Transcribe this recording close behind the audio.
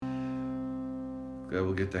Glad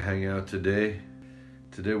we'll get to hang out today.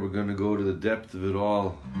 Today we're going to go to the depth of it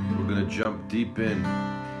all. We're going to jump deep in.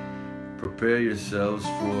 Prepare yourselves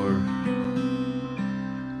for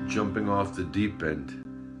jumping off the deep end.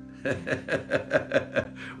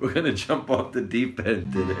 We're going to jump off the deep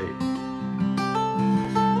end today.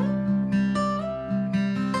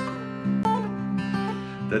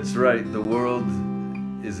 That's right, the world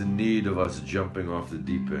is in need of us jumping off the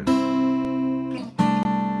deep end.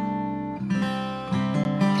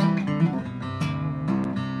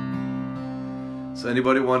 So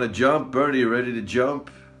anybody want to jump? Bernie, you ready to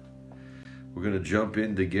jump? We're going to jump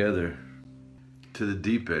in together to the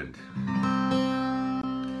deep end.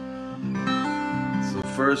 So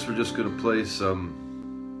first we're just going to play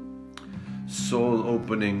some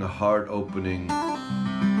soul-opening, heart-opening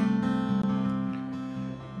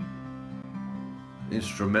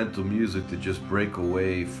instrumental music to just break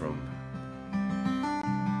away from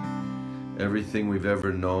everything we've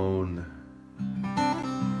ever known,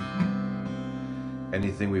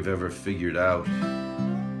 anything we've ever figured out.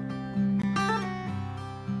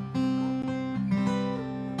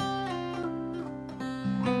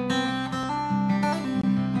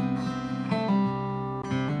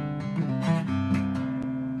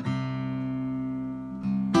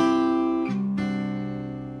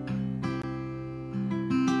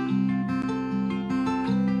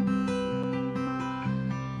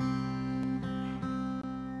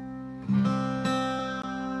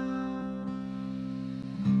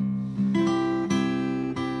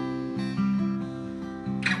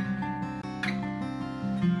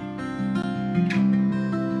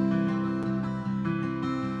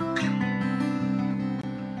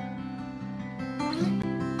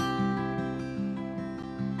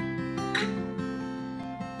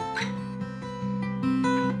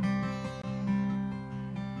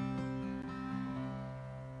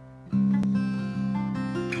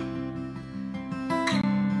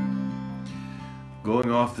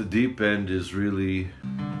 Going off the deep end is really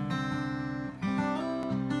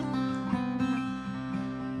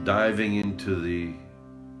diving into the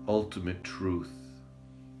ultimate truth.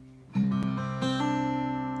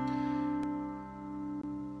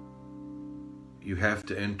 You have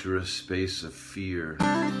to enter a space of fear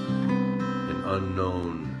and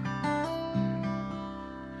unknown.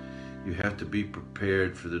 You have to be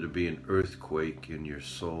prepared for there to be an earthquake in your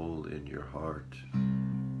soul, in your heart.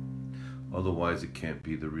 Otherwise, it can't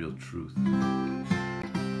be the real truth.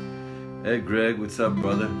 Hey, Greg, what's up,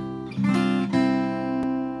 brother?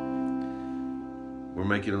 We're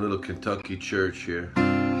making a little Kentucky church here.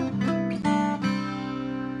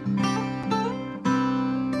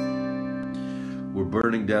 We're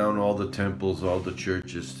burning down all the temples, all the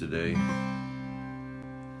churches today.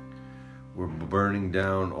 We're burning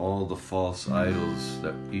down all the false idols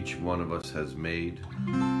that each one of us has made.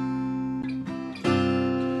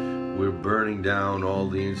 We're burning down all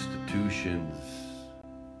the institutions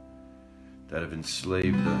that have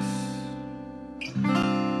enslaved us.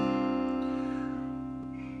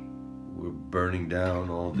 We're burning down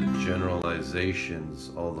all the generalizations,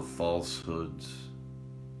 all the falsehoods.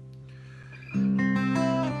 And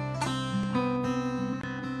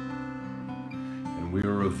we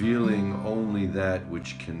are revealing only that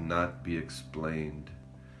which cannot be explained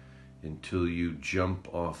until you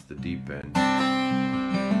jump off the deep end.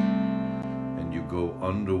 You go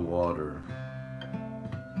underwater,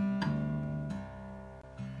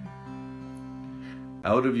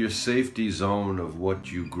 out of your safety zone of what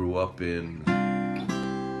you grew up in.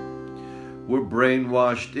 We're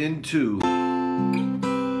brainwashed into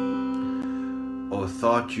or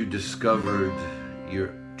thought you discovered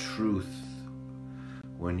your truth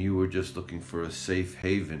when you were just looking for a safe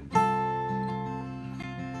haven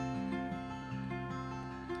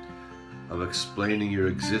of explaining your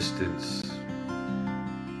existence.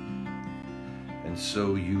 And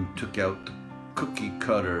so you took out the cookie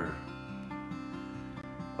cutter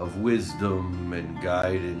of wisdom and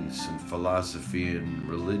guidance and philosophy and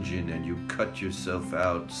religion, and you cut yourself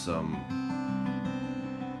out some.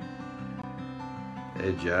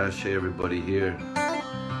 Hey Josh, hey everybody here.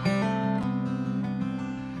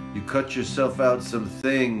 You cut yourself out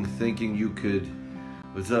something thinking you could,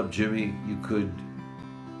 what's up Jimmy, you could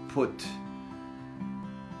put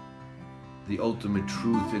the ultimate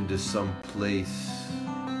truth into some place,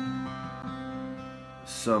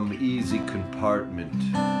 some easy compartment.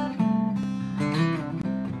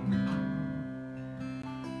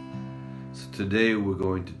 So today we're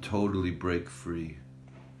going to totally break free,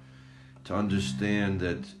 to understand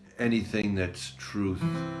that anything that's truth,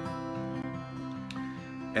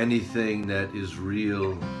 anything that is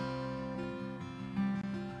real,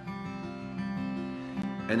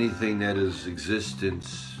 anything that is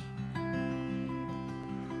existence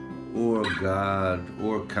or God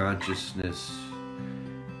or consciousness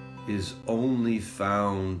is only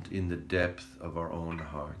found in the depth of our own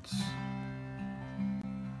hearts.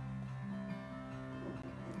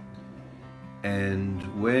 And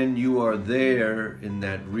when you are there in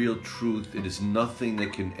that real truth, it is nothing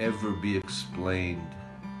that can ever be explained.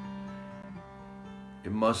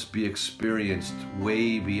 It must be experienced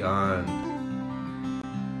way beyond.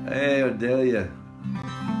 Hey, Odelia.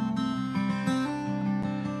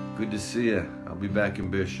 Good to see you. I'll be back in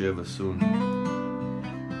Beersheba soon.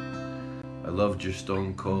 I loved your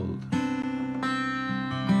Stone Cold.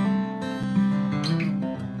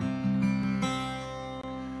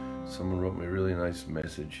 Someone wrote me a really nice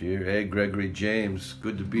message here. Hey, Gregory James.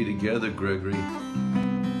 Good to be together, Gregory.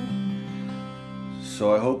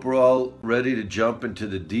 So I hope we're all ready to jump into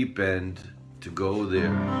the deep end to go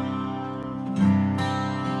there.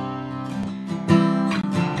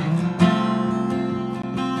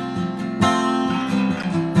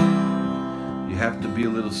 You have to be a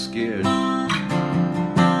little scared.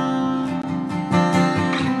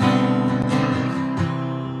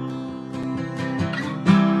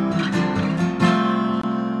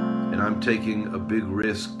 And I'm taking a big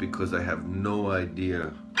risk because I have no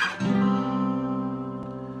idea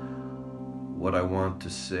what I want to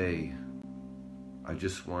say. I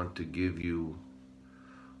just want to give you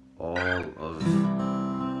all of you.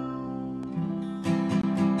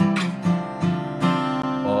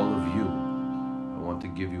 I want to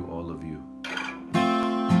give you all of you.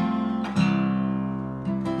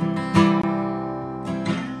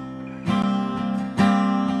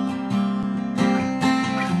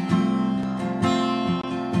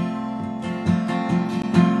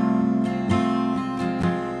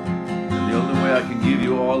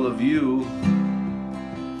 All of you,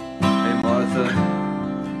 hey Martha,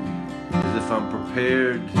 as if I'm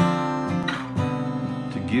prepared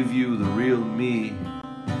to give you the real me,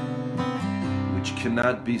 which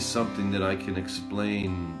cannot be something that I can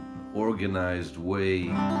explain organized way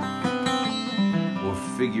or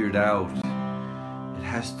figured out. It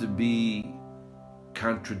has to be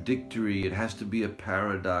contradictory, it has to be a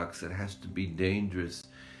paradox, it has to be dangerous,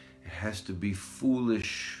 it has to be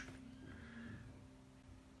foolish,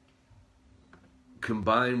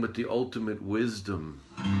 combined with the ultimate wisdom.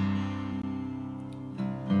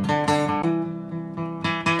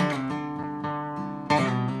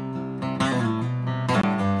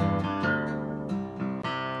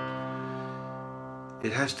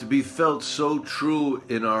 It has to be felt so true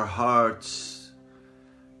in our hearts,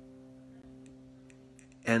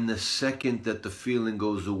 and the second that the feeling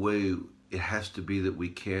goes away, it has to be that we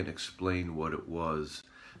can't explain what it was.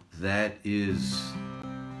 That is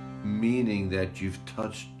meaning that you've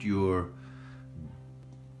touched your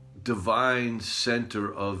divine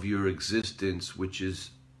center of your existence, which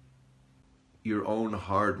is your own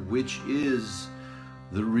heart, which is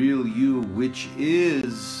the real you, which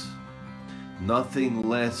is nothing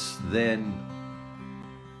less than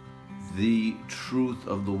the truth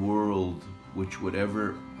of the world, which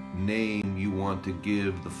whatever name you want to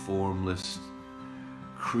give, the formless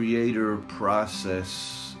creator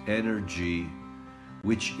process energy,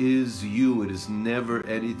 which is you. It is never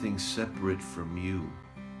anything separate from you.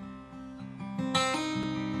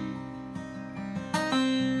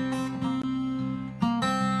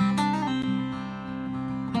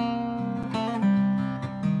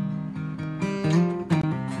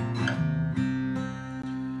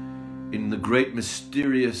 In the great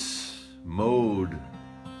mysterious mode,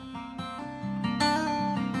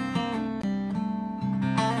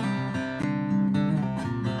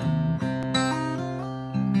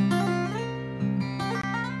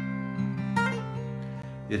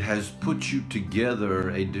 it has put you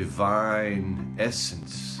together a divine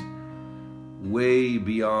essence, way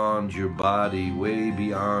beyond your body, way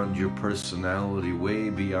beyond your personality, way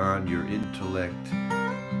beyond your intellect.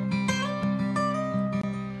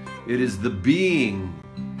 It is the being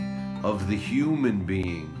of the human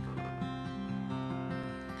being.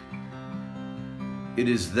 It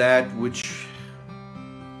is that which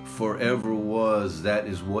forever was. That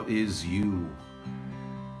is what is you.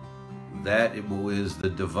 That is the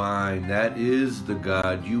divine. That is the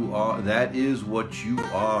God you are. That is what you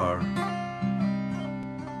are.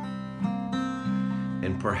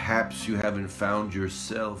 And perhaps you haven't found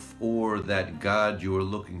yourself or that God you are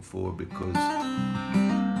looking for because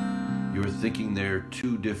you're thinking they're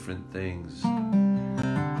two different things.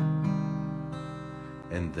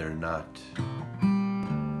 And they're not.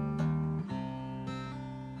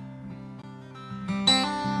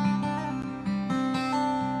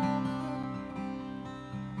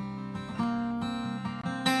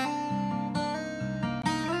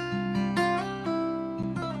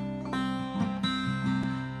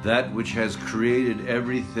 that which has created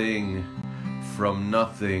everything from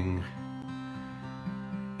nothing,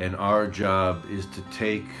 and our job is to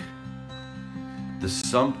take the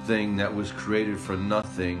something that was created from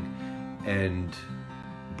nothing and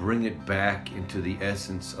bring it back into the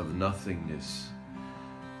essence of nothingness.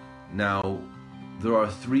 Now, there are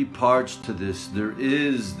three parts to this. There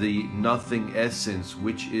is the nothing essence,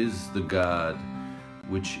 which is the God,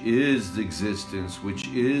 which is the existence, which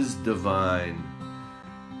is divine.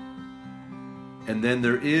 And then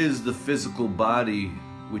there is the physical body,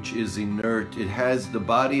 which is inert. The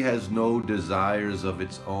body has no desires of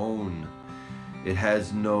its own. It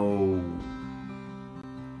has no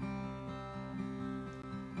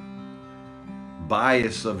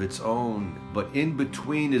bias of its own. But in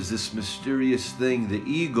between is this mysterious thing, the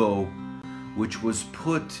ego, which was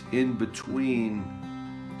put in between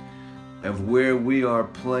of where we are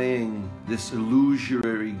playing this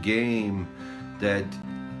illusory game that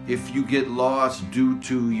if you get lost due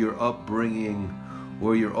to your upbringing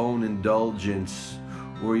or your own indulgence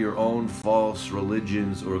or your own false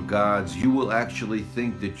religions or gods, you will actually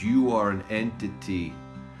think that you are an entity,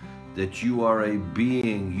 that you are a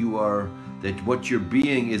being, that what you're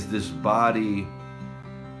being is this body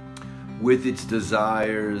with its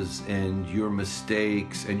desires and your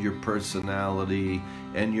mistakes and your personality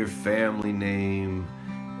and your family name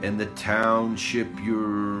and the township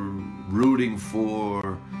you're rooting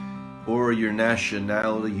for or your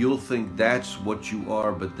nationality. You'll think that's what you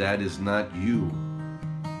are, but that is not you.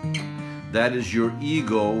 That is your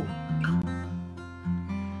ego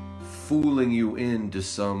fooling you into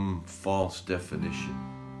some false definition.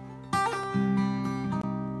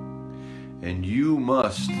 And you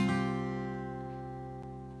must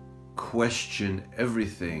question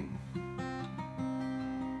everything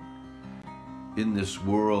in this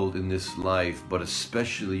world, in this life, but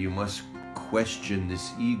especially you must question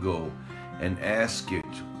this ego and ask it,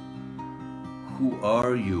 who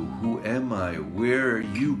are you? Who am I? Where are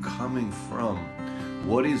you coming from?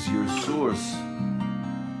 What is your source?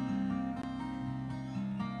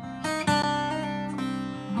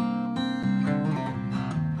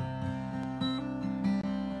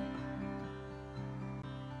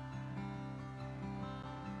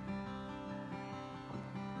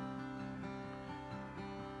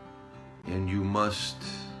 And you must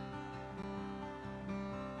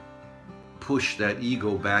push that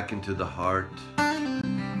ego back into the heart.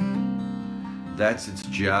 That's its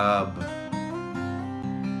job.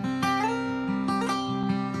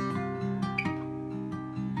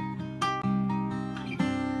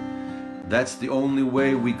 That's the only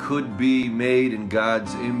way we could be made in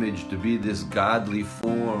God's image, to be this godly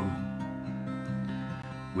form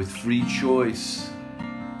with free choice.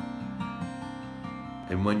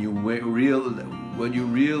 And when you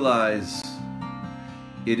realize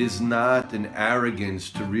it is not an arrogance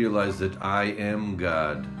to realize that I am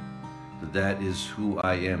God, that is who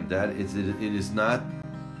I am. It is not,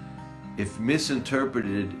 if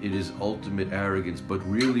misinterpreted, it is ultimate arrogance, but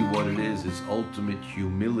really what it is ultimate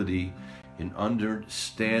humility in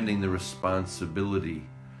understanding the responsibility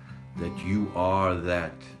that you are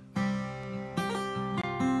that.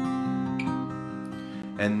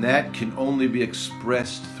 And that can only be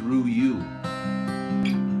expressed through you.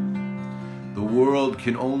 The world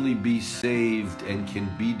can only be saved and can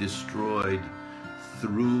be destroyed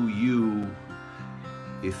through you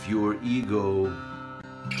if your ego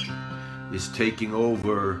is taking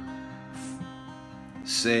over,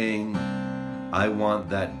 saying, I want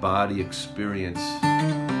that body experience.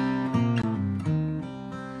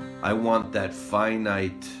 I want that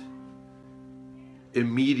finite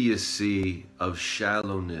immediacy of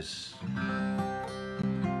shallowness.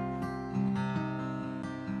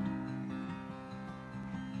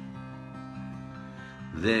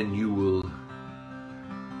 Then you will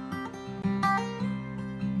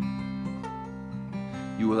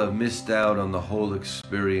have missed out on the whole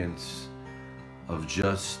experience of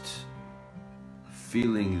just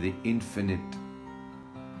feeling the infinite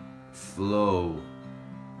flow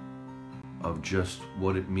of just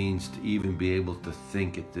what it means to even be able to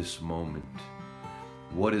think at this moment.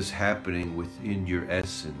 What is happening within your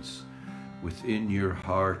essence, within your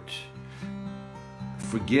heart.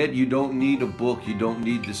 Forget, you don't need a book, you don't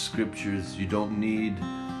need the scriptures, you don't need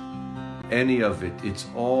any of it. It's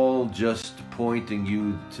all just pointing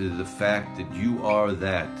you to the fact that you are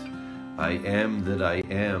that. I am that I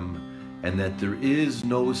am, and that there is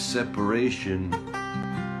no separation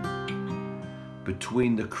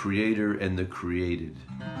between the creator and the created.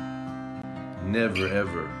 Never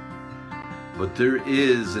ever. But there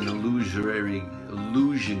is an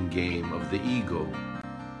illusion game of the ego.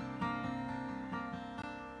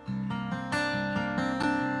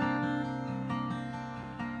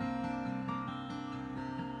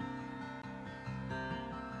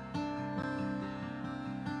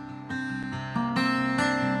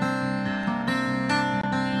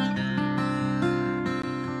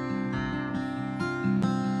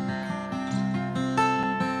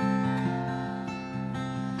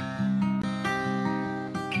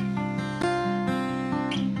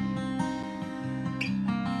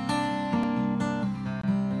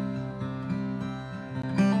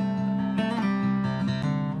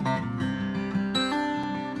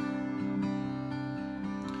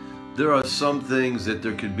 There are some things that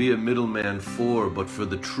there could be a middleman for, but for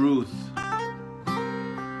the truth,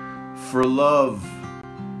 for love,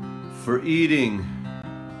 for eating,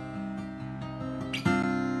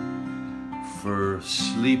 for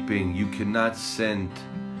sleeping, you cannot send.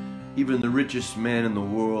 Even the richest man in the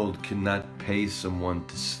world cannot pay someone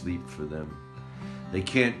to sleep for them. They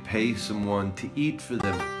can't pay someone to eat for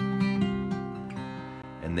them.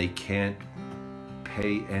 And they can't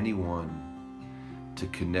pay anyone to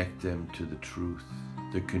connect them to the truth.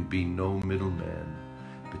 There can be no middleman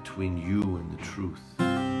between you and the truth.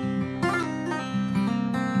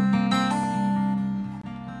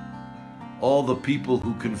 All the people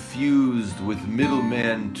who confused with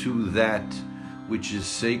middleman to that which is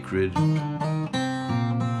sacred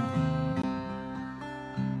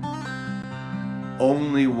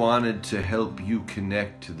only wanted to help you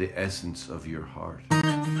connect to the essence of your heart.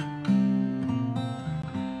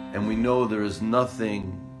 And we know there is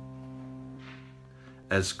nothing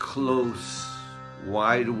as close.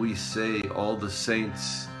 Why do we say all the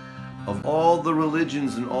saints of all the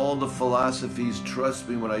religions and all the philosophies, trust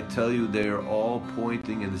me when I tell you, they are all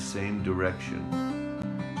pointing in the same direction.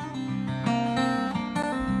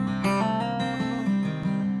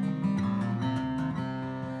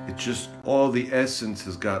 It's just all the essence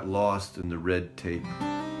has got lost in the red tape.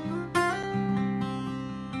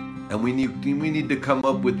 And we need to come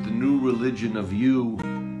up with the new religion of you.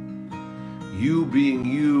 You being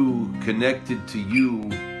you, connected to you,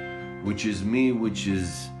 which is me, which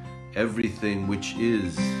is everything which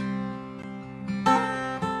is.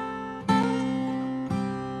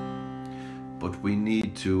 But we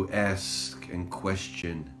need to ask and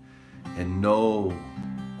question and know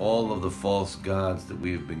all of the false gods that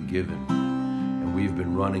we have been given and we've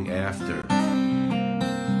been running after.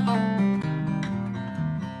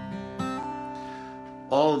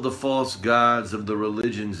 All of the false gods of the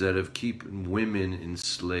religions that have kept women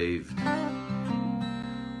enslaved.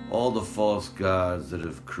 All the false gods that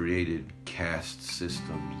have created caste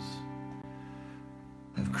systems,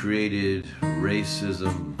 have created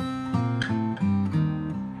racism,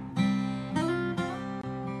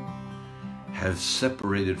 have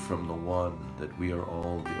separated from the one, that we are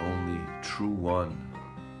all the only true one.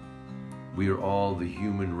 We are all the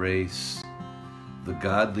human race, the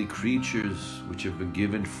godly creatures which have been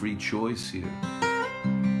given free choice here.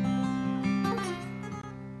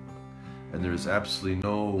 And there is absolutely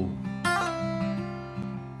no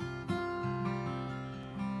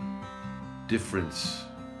difference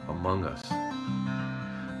among us.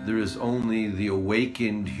 There is only the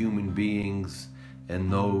awakened human beings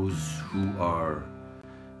and those who are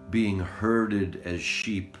being herded as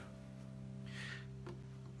sheep.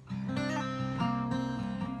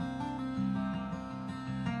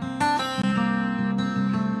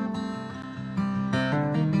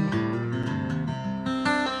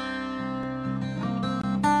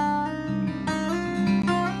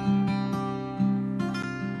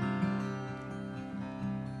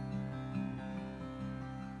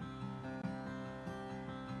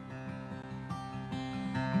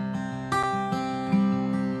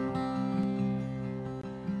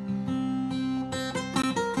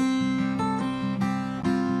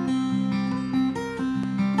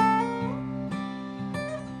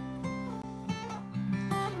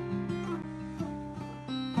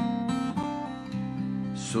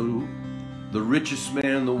 So the richest man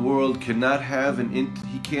in the world cannot have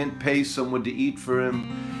he can't pay someone to eat for him.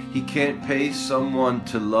 He can't pay someone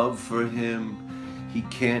to love for him. He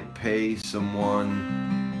can't pay someone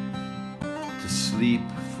to sleep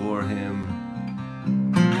for him.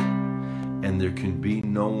 And there can be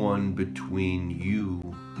no one between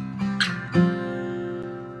you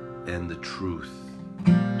and the truth.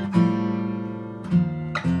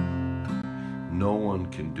 No one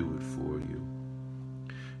can do it for you.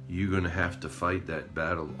 You're going to have to fight that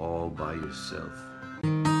battle all by yourself.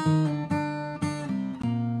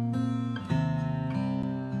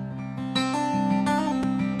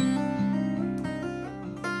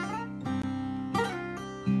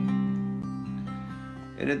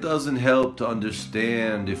 And it doesn't help to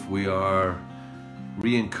understand if we are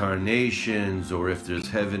reincarnations or if there's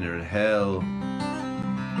heaven or hell.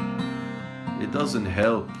 It doesn't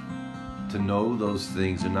help to know those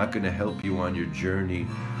things. They're not going to help you on your journey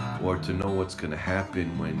or to know what's going to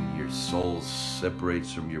happen when your soul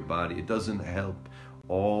separates from your body. It doesn't help.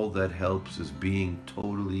 All that helps is being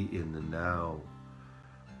totally in the now,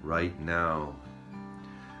 right now.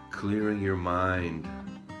 Clearing your mind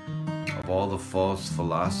of all the false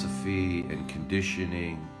philosophy and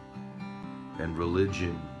conditioning and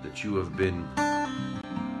religion that you have been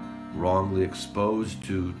wrongly exposed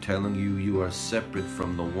to, telling you you are separate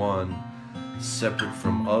from the one, separate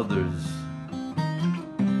from others,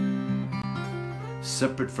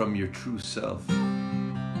 separate from your true self.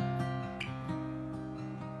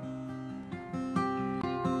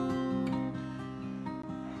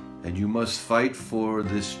 And you must fight for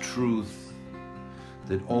this truth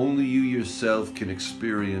that only you yourself can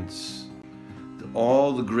experience.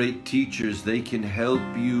 All the great teachers, they can help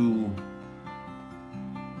you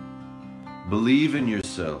believe in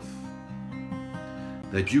yourself,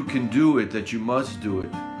 that you can do it, that you must do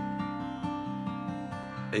it.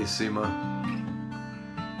 Hey, Seema.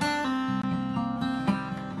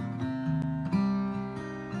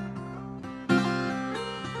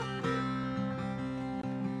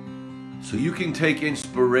 So you can take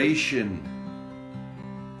inspiration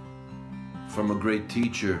from a great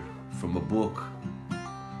teacher, from a book,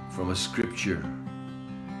 from a scripture.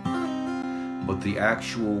 But the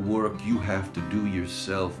actual work you have to do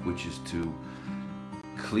yourself, which is to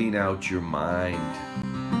clean out your mind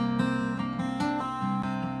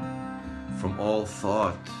from all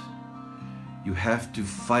thought. You have to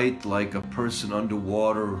fight like a person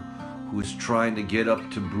underwater who is trying to get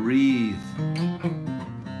up to breathe.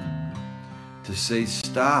 To say,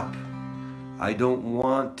 stop. I don't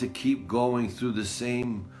want to keep going through the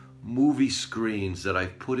same movie screens that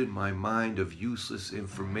I've put in my mind of useless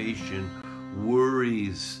information,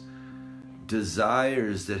 worries,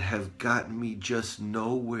 desires that have gotten me just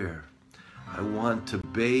nowhere. I want to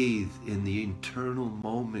bathe in the internal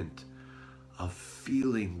moment of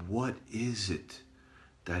feeling, what is it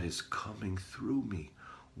that is coming through me?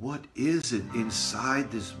 What is it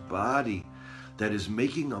inside this body that is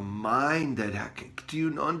making a mind that, do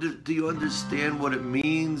you understand what it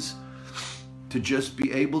means to just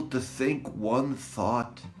be able to think one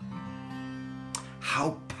thought?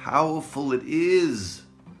 How powerful it is.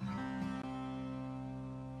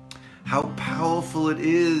 How powerful it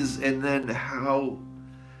is, and then how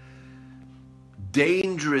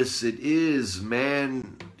dangerous it is.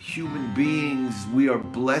 Man, human beings, we are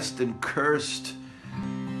blessed and cursed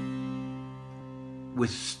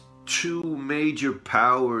with two major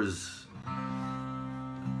powers.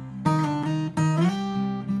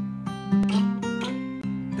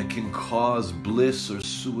 That can cause bliss or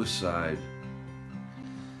suicide.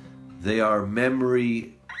 They are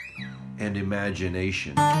memory and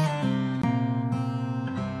imagination.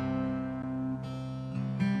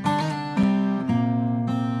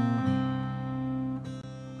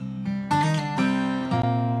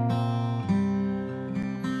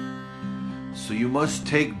 So you must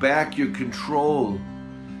take back your control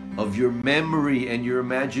of your memory and your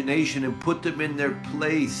imagination and put them in their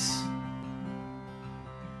place.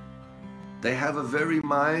 They have a very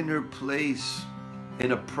minor place,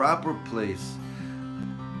 in a proper place.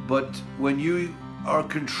 But when you are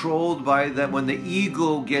controlled by them, when the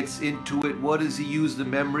ego gets into it, what does he use the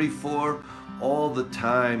memory for? All the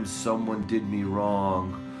times someone did me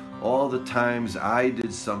wrong. All the times I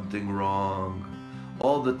did something wrong.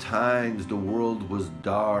 All the times the world was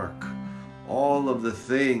dark. All of the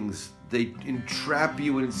things, they entrap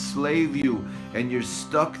you and enslave you, and you're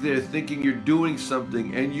stuck there thinking you're doing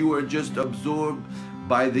something, and you are just absorbed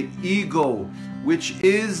by the ego, which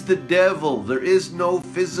is the devil. There is no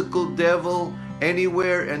physical devil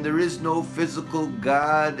anywhere, and there is no physical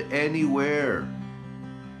God anywhere.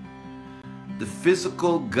 The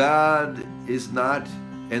physical God is not,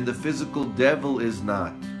 and the physical devil is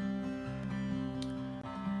not.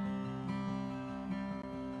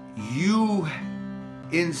 You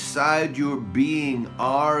inside your being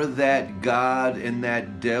are that God and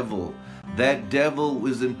that devil. That devil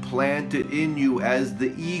was implanted in you as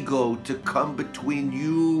the ego to come between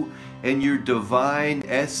you and your divine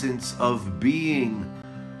essence of being,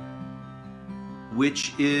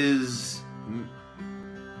 which is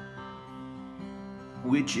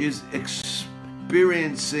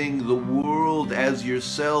experiencing the world as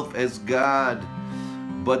yourself, as God.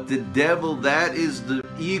 But the devil, that is the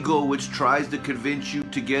ego which tries to convince you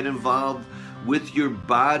to get involved with your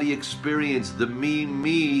body experience, the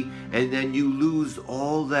me, and then you lose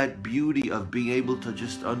all that beauty of being able to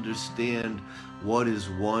just understand what is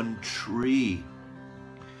one tree.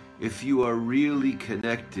 If you are really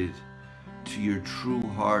connected to your true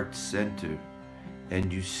heart center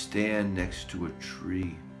and you stand next to a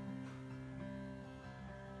tree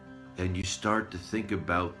and you start to think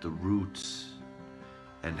about the roots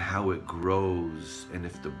and how it grows, and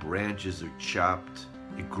if the branches are chopped,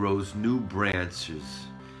 it grows new branches,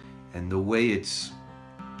 and the way it's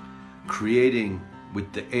creating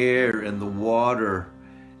with the air and the water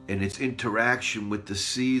and its interaction with the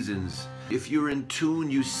seasons, If you're in tune,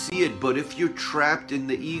 you see it. But if you're trapped in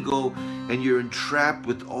the ego and you're entrapped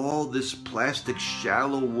with all this plastic,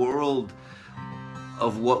 shallow world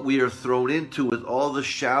of what we are thrown into, with all the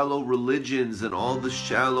shallow religions and all the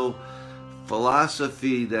shallow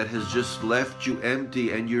philosophy that has just left you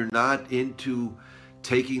empty, and you're not into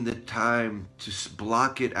taking the time to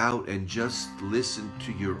block it out and just listen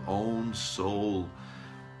to your own soul,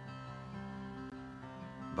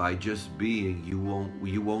 by just being, you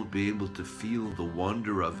won't be able to feel the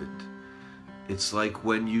wonder of it. It's like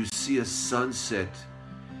when you see a sunset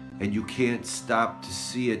and you can't stop to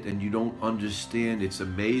see it, and you don't understand its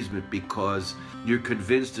amazement because you're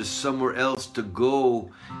convinced there's somewhere else to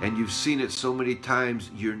go, and you've seen it so many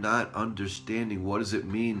times. You're not understanding, what does it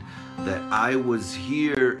mean that I was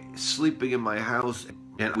here sleeping in my house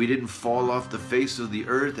and we didn't fall off the face of the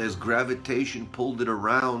earth as gravitation pulled it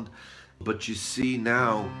around. But you see,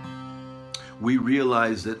 now we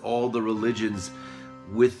realize that all the religions,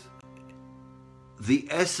 with the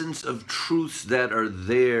essence of truths that are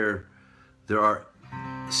there are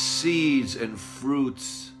seeds and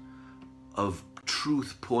fruits of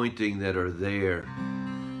truth pointing that are there,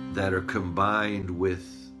 that are combined with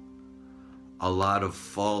a lot of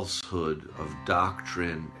falsehood, of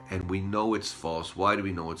doctrine, and we know it's false. Why do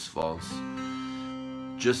we know it's false?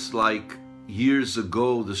 Just like years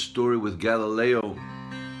ago, the story with Galileo,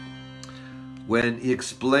 when he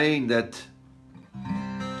explained that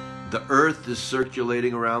the earth is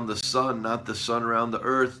circulating around the sun, not the sun around the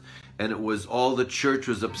earth. And it was all the church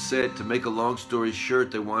was upset. To make a long story short,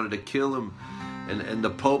 they wanted to kill him. And the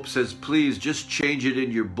Pope says, please just change it in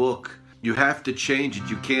your book. You have to change it.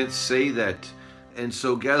 You can't say that. And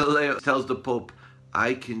so Galileo tells the Pope,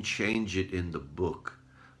 I can change it in the book,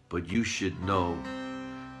 but you should know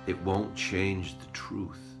it won't change the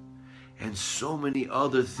truth. And so many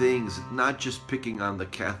other things, not just picking on the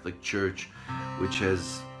Catholic Church, which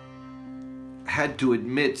has had to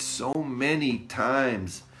admit so many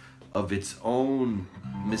times of its own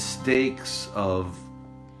mistakes of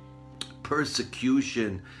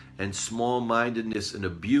persecution and small-mindedness and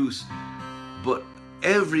abuse. But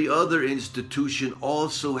every other institution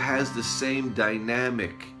also has the same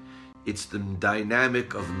dynamic. It's the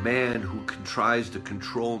dynamic of man who tries to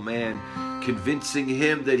control man, convincing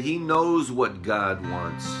him that he knows what God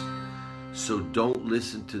wants. So don't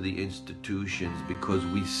listen to the institutions, because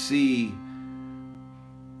we see,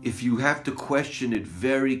 if you have to question it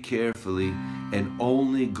very carefully and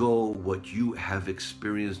only go what you have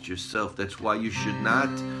experienced yourself. That's why you should not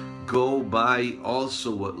go by also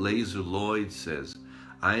what Lazer Lloyd says.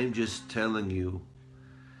 I am just telling you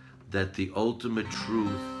that the ultimate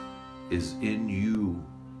truth is in you.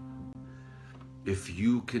 If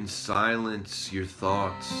you can silence your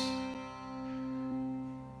thoughts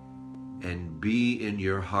and be in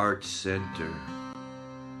your heart center.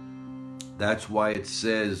 That's why it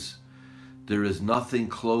says there is nothing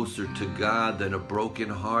closer to God than a broken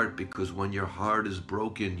heart, because when your heart is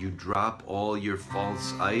broken, you drop all your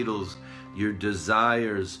false idols, your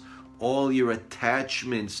desires, all your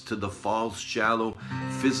attachments to the false, shallow,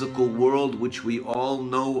 physical world, which we all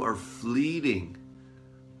know are fleeting.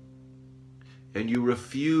 And you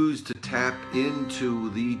refuse to tap into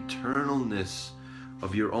the eternalness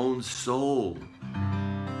of your own soul.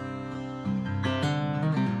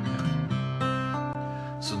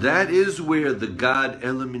 So that is where the God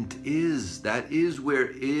element is. That is where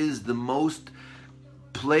is the most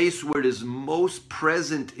place where it is most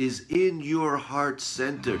present, is in your heart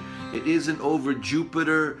center. It isn't over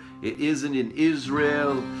Jupiter. It isn't in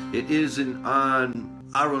Israel. It isn't on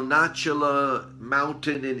Arunachala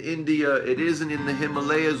mountain in India. It isn't in the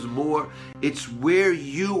Himalayas more. It's where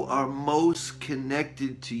you are most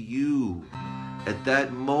connected to you. At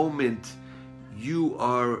that moment, you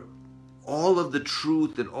are all of the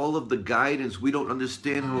truth and all of the guidance. We don't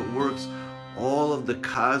understand how it works. All of the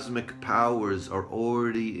cosmic powers are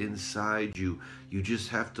already inside you. You just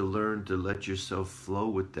have to learn to let yourself flow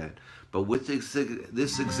with that. But with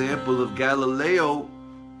this example of Galileo,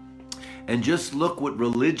 and just look what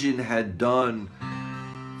religion had done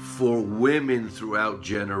for women throughout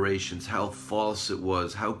generations, how false it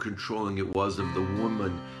was, how controlling it was of the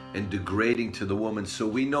woman and degrading to the woman. So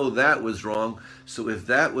we know that was wrong. So if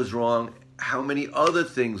that was wrong, how many other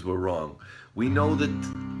things were wrong? We know that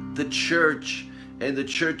the church and the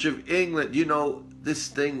Church of England, you know, this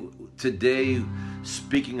thing today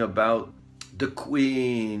speaking about the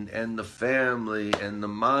Queen and the family and the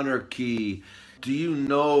monarchy. Do you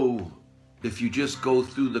know, if you just go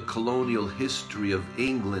through the colonial history of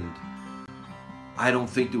England, I don't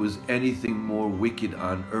think there was anything more wicked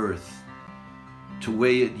on earth to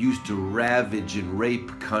way it used to ravage and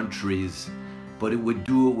rape countries, but it would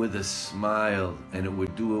do it with a smile, and it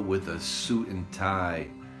would do it with a suit and tie,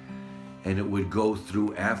 and it would go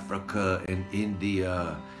through Africa and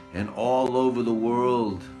India and all over the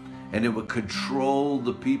world, and it would control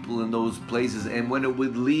the people in those places. And when it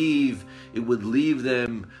would leave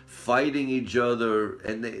them fighting each other,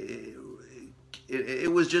 and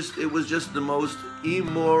it was just the most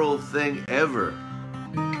immoral thing ever.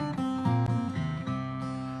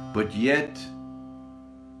 But yet,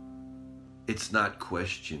 it's not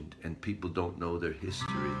questioned, and people don't know their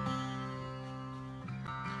history.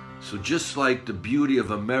 So just like the beauty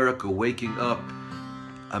of America waking up,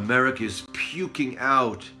 America is puking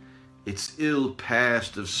out its ill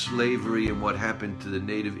past of slavery and what happened to the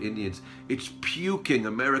native Indians. It's puking.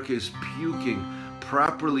 America is puking,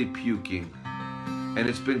 properly puking. And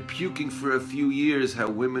it's been puking for a few years how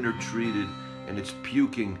women are treated, and it's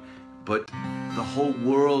puking. But the whole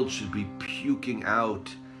world should be puking out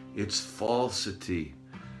its falsity.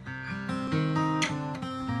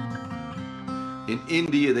 In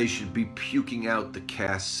India, they should be puking out the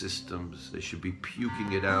caste systems. They should be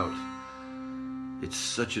puking it out. It's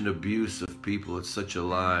such an abuse of people. It's such a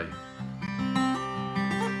lie.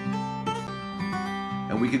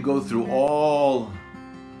 And we could go through all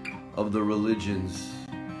of the religions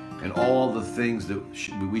and all the things that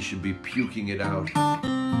we should be puking it out.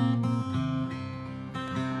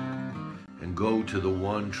 And go to the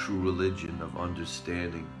one true religion of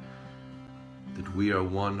understanding that we are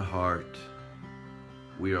one heart.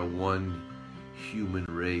 We are one human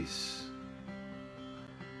race.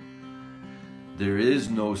 There is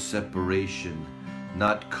no separation,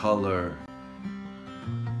 not color,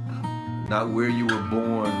 not where you were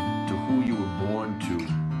born, to who you were born to.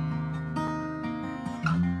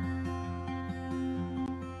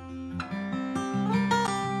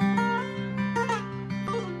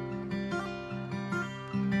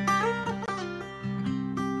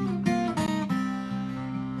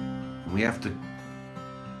 We have to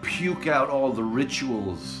puke out all the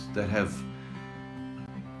rituals that have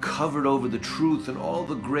covered over the truth, and all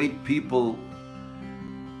the great people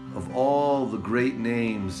of all the great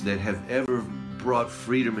names that have ever brought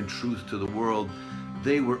freedom and truth to the world.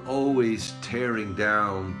 They were always tearing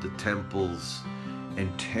down the temples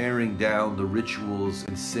and tearing down the rituals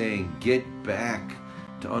and saying, get back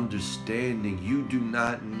to understanding. You do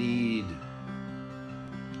not need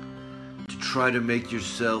to try to make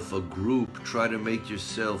yourself a group, try to make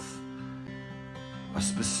yourself a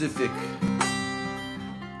specific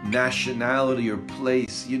nationality or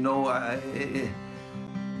place. You know,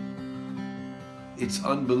 it's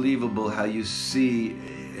unbelievable how you see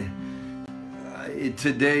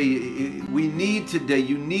today.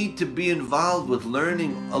 You need to be involved with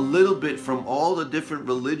learning a little bit from all the different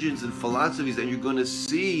religions and philosophies, and you're going to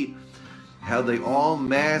see how they all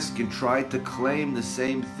mask and try to claim the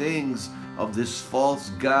same things of this false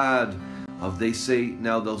God. They say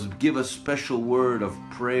now they'll give a special word of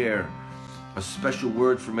prayer, a special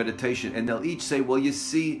word for meditation, and they'll each say, well, you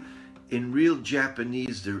see, in real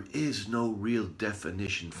Japanese, there is no real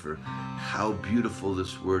definition for how beautiful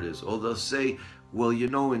this word is. Or they'll say, well, you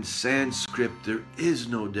know, in Sanskrit, there is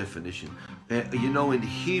no definition. You know, in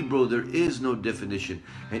Hebrew, there is no definition.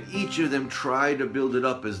 And each of them try to build it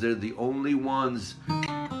up as they're the only ones.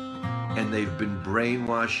 And they've been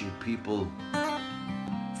brainwashing people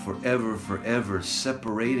forever,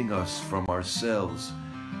 separating us from ourselves.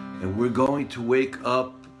 And we're going to wake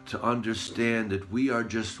up to understand that we are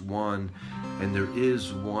just one, and there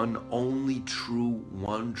is one true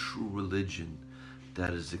religion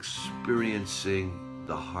that is experiencing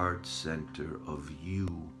the heart center of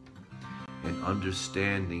you, and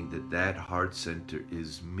understanding that that heart center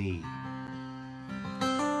is me.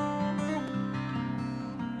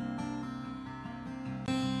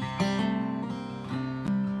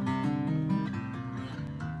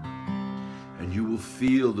 You will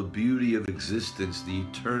feel the beauty of existence, the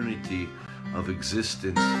eternity of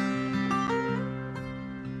existence.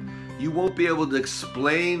 You won't be able to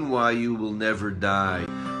explain why you will never die,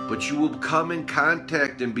 but you will come in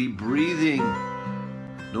contact and be breathing.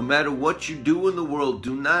 No matter what you do in the world,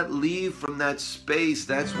 do not leave from that space.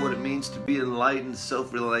 That's what it means to be enlightened.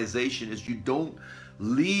 Self-realization is you don't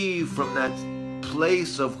leave from that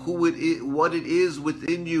place of who it is, what it is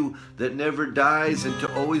within you that never dies, and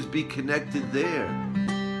to always be connected there.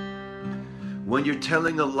 When you're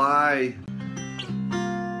telling a lie,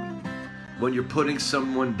 when you're putting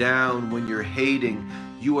someone down, when you're hating,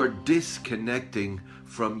 you are disconnecting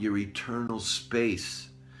from your eternal space.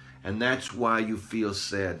 And that's why you feel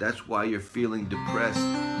sad. That's why you're feeling depressed.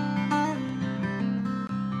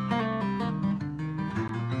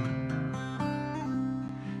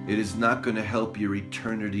 is not going to help your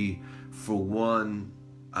eternity for one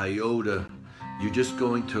iota. You're just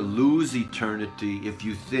going to lose eternity if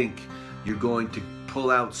you think you're going to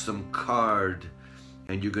pull out some card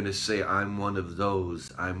and you're going to say, I'm one of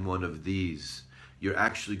those, I'm one of these. You're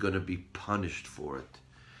actually going to be punished for it.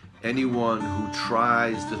 Anyone who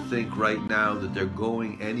tries to think right now that they're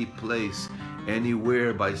going any place,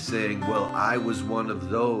 anywhere by saying, well, I was one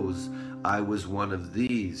of those, I was one of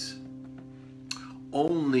these.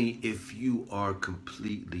 Only if you are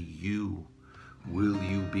completely you will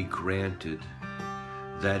you be granted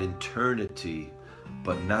that eternity,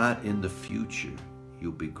 but not in the future.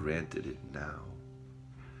 You'll be granted it now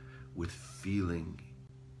with feeling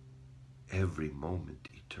every moment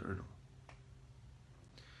eternal.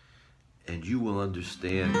 And you will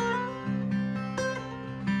understand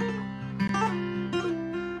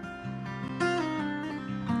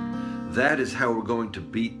that is how we're going to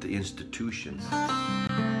beat the institutions.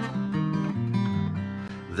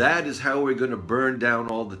 That is how we're going to burn down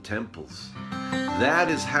all the temples. That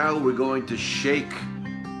is how we're going to shake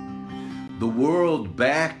the world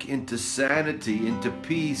back into sanity, into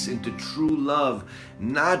peace, into true love,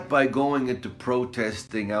 not by going into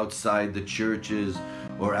protesting outside the churches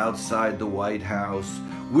or outside the White House.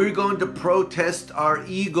 We're going to protest our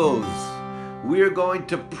egos. We're going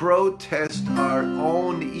to protest our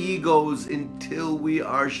own egos until we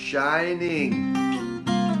are shining.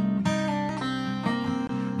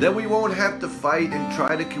 Then we won't have to fight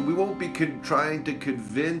and we won't be trying to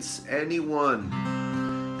convince anyone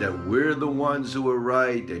that we're the ones who are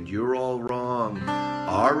right and you're all wrong.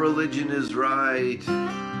 Our religion is right.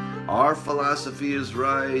 Our philosophy is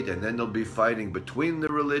right. And then they'll be fighting between the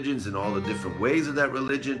religions and all the different ways of that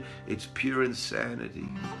religion. It's pure insanity.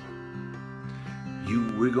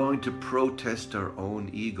 We're going to protest our own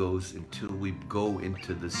egos until we go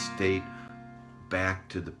into the state, back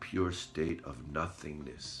to the pure state of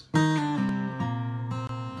nothingness.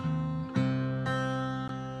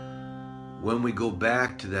 When we go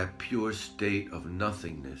back to that pure state of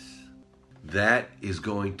nothingness, that is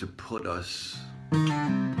going to put us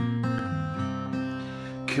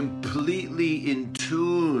completely in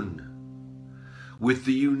tune with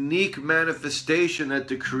the unique manifestation that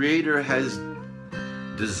the Creator has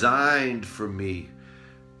designed for me.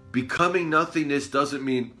 Becoming nothingness doesn't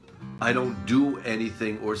mean I don't do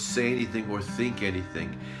anything or say anything or think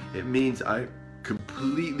anything. It means I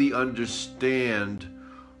completely understand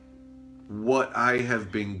what I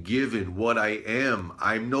have been given, what I am.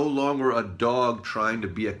 I'm no longer a dog trying to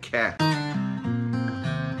be a cat.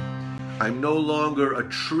 I'm no longer a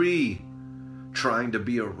tree trying to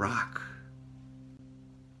be a rock.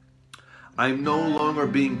 I'm no longer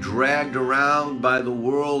being dragged around by the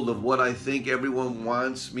world of what I think everyone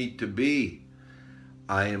wants me to be.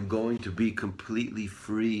 I am going to be completely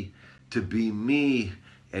free to be me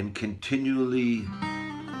and continually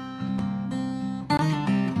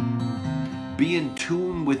be in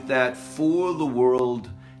tune with that for the world,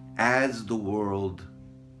 as the world,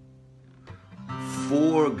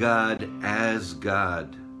 for God as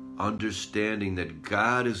God, understanding that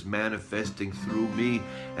God is manifesting through me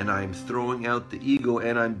and I'm throwing out the ego,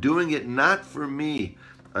 and I'm doing it not for me.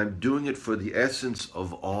 I'm doing it for the essence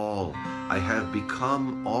of all. I have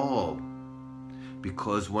become all.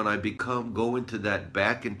 Because when I go into that,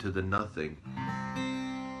 back into the nothing,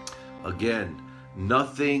 again,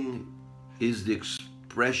 nothing is the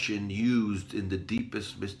expression used in the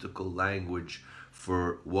deepest mystical language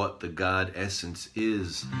for what the God essence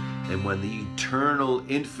is. And when the eternal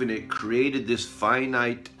infinite created this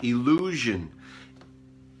finite illusion,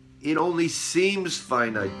 it only seems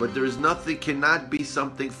finite, but there is nothing, cannot be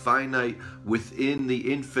something finite within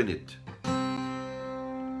the infinite.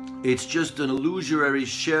 It's just an illusory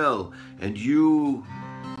shell, and you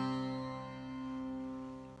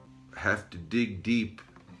have to dig deep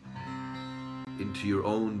into your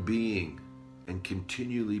own being and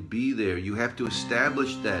continually be there. You have to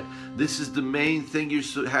establish that. This is the main thing you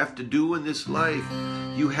have to do in this life.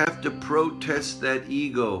 You have to protest that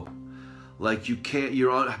ego. Like you're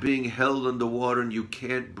being held underwater and you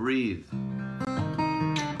can't breathe.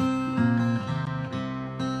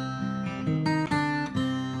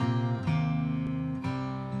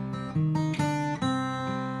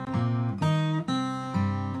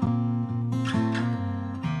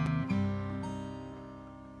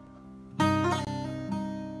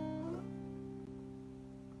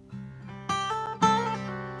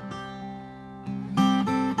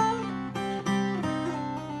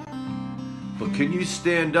 But can you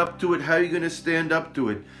stand up to it? How are you going to stand up to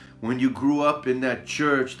it when you grew up in that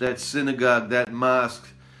church, that synagogue, that mosque,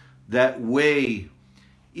 that way,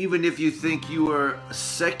 Even if you think you are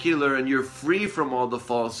secular and you're free from all the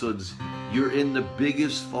falsehoods, you're in the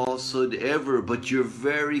biggest falsehood ever, but you're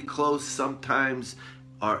very close. Sometimes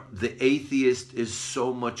the atheist is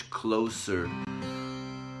so much closer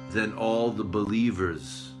than all the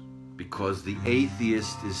believers, because the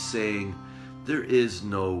atheist is saying there is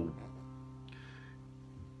no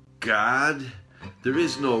God, there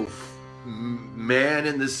is no man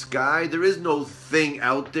in the sky, there is no thing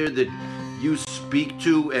out there that you speak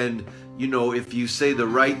to, and if you say the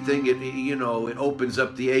right thing, it opens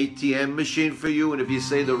up the ATM machine for you, and if you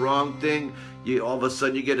say the wrong thing, all of a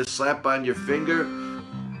sudden you get a slap on your finger.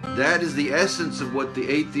 That is the essence of what the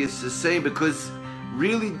atheist is saying, because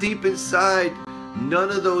really deep inside, none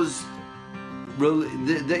of those,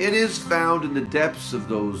 it is found in the depths of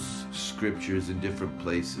those scriptures in different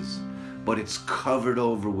places, but it's covered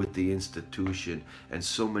over with the institution and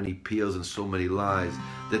so many peels and so many lies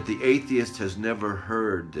that the atheist has never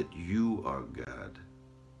heard that you are God,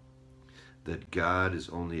 that God is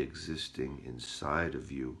only existing inside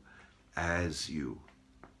of you as you.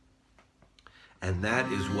 And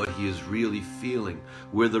that is what he is really feeling,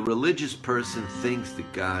 where the religious person thinks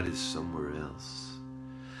that God is somewhere else.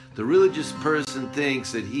 The religious person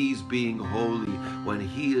thinks that he's being holy when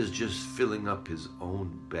he is just filling up his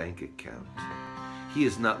own bank account. He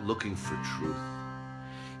is not looking for truth.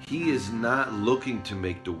 He is not looking to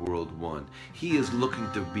make the world one. He is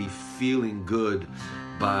looking to be feeling good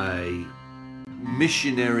by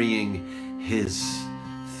missionarying his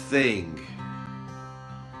thing.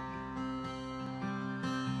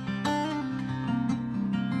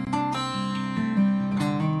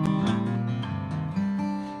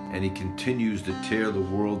 And he continues to tear the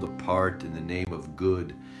world apart in the name of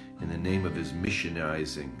good, in the name of his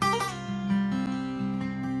missionizing.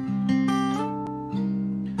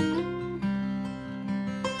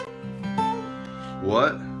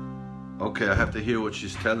 What? Okay, I have to hear what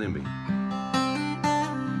she's telling me.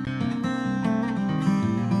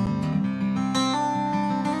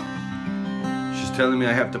 She's telling me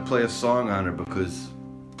I have to play a song on her because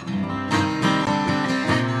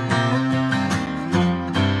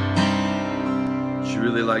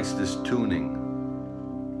really likes this tuning.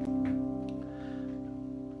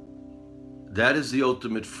 That is the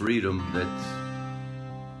ultimate freedom. That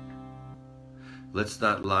let's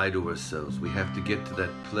not lie to ourselves. We have to get to that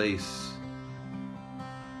place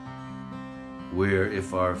where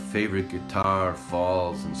if our favorite guitar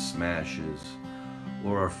falls and smashes,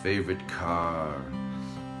 or our favorite car,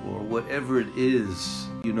 or whatever it is,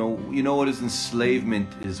 you know what is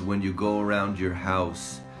enslavement is when you go around your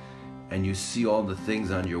house and you see all the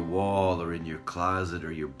things on your wall or in your closet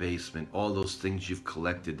or your basement, all those things you've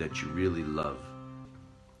collected that you really love.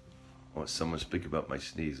 I want someone to speak about my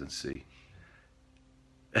sneeze and see.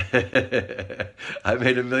 I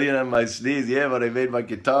made $1 million on my sneeze, yeah, but I made my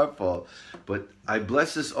guitar fall. But I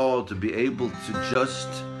bless us all to be able to just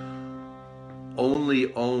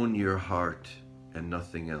only own your heart and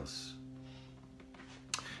nothing else.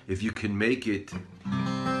 If you can make it.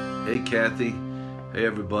 Hey Kathy, hey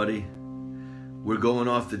everybody. We're going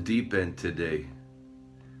off the deep end today.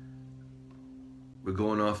 We're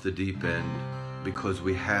going off the deep end because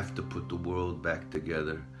we have to put the world back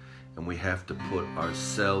together, and we have to put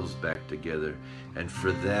ourselves back together. And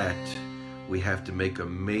for that, we have to make a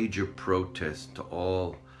major protest to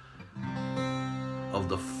all of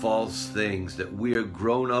the false things that we are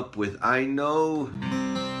grown up with. I know.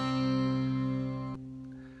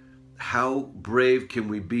 How brave can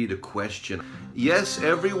we be to question? Yes,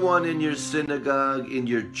 everyone in your synagogue, in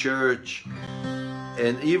your church,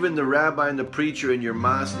 and even the rabbi and the preacher in your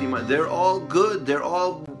mosque, they're all good. They're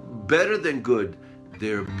all better than good.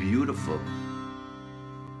 They're beautiful.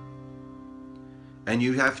 And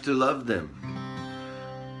you have to love them.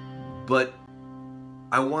 But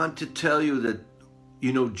I want to tell you that,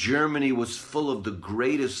 Germany was full of the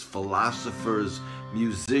greatest philosophers,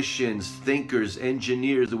 musicians, thinkers,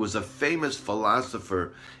 engineers. There was a famous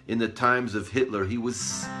philosopher in the times of Hitler. He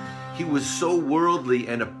was so worldly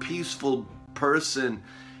and a peaceful person.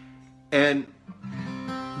 And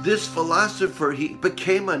this philosopher, he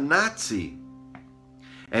became a Nazi.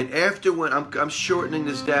 And after when, I'm shortening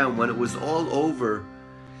this down, when it was all over,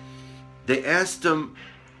 they asked him,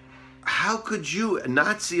 how could you,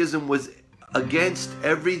 Nazism was against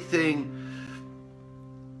everything,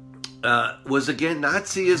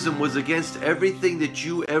 Nazism was against everything that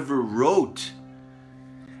you ever wrote.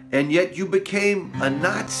 And yet you became a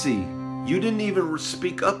Nazi. You didn't even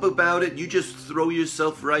speak up about it. You just throw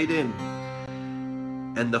yourself right in.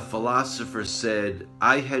 And the philosopher said,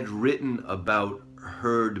 I had written about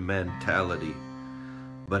herd mentality,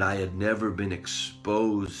 but I had never been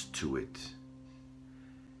exposed to it.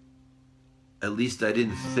 At least I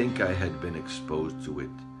didn't think I had been exposed to it.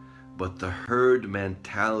 But the herd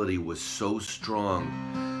mentality was so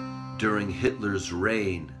strong during Hitler's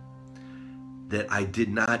reign that I did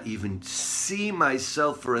not even see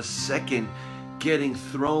myself for a second getting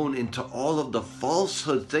thrown into all of the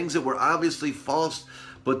falsehood, things that were obviously false,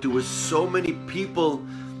 but there were so many people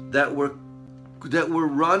that were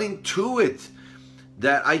running to it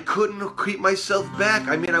that I couldn't keep myself back.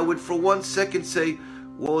 I mean, I would for 1 second say,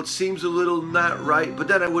 well, it seems a little not right, but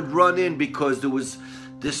then I would run in because there was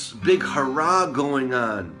this big hurrah going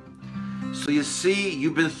on. So you see,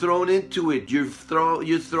 you've been thrown into it. You're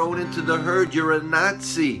thrown into the herd. You're a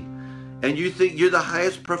Nazi, and you think you're the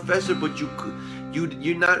highest professor, but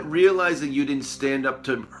you're not realizing you didn't stand up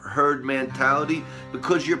to herd mentality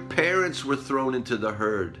because your parents were thrown into the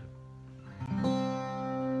herd.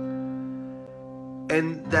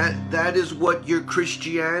 And that is what your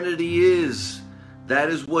Christianity is. That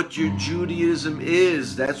is what your Judaism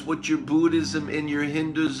is. That's what your Buddhism and your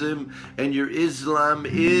Hinduism and your Islam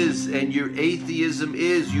is, and your atheism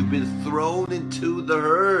is. You've been thrown into the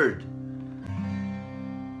herd.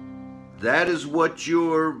 That is what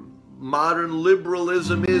your modern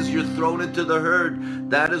liberalism is. You're thrown into the herd.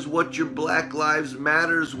 That is what your Black Lives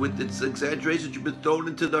Matters, with its exaggerations, you've been thrown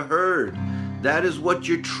into the herd. That is what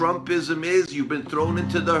your Trumpism is. You've been thrown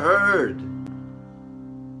into the herd.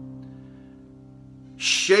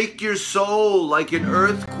 Shake your soul like an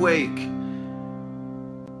earthquake.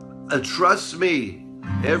 Trust me,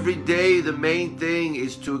 every day the main thing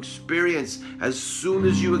is to experience. As soon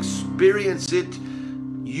as you experience it,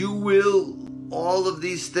 all of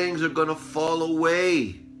these things are going to fall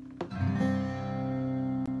away.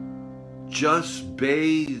 Just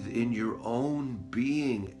bathe in your own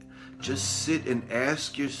being. Just sit and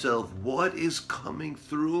ask yourself, what is coming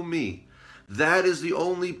through me? That is the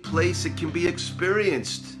only place it can be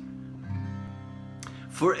experienced.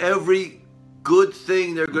 For every good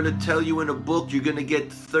thing they're going to tell you in a book, you're going to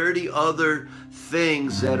get 30 other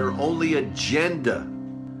things that are only agenda.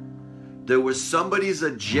 There was somebody's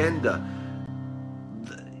agenda.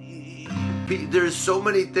 There's so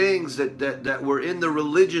many things that were in the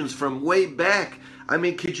religions from way back. I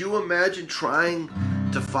mean, could you imagine trying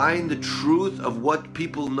to find the truth of what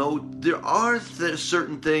people know? There are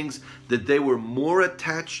certain things that they were more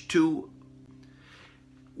attached to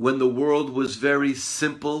when the world was very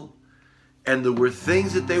simple, and there were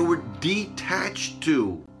things that they were detached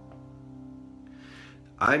to.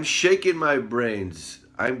 I'm shaking my brains.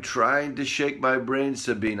 I'm trying to shake my brains,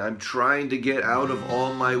 Sabine. I'm trying to get out of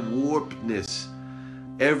all my warpedness.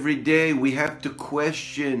 Every day we have to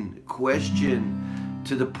question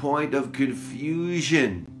to the point of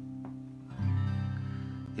confusion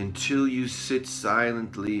until you sit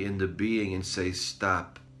silently in the being and say,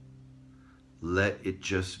 stop. Let it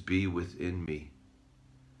just be within me.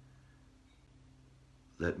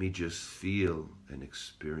 Let me just feel and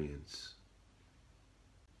experience.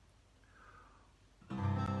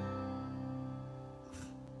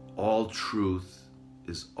 All truth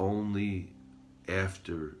is only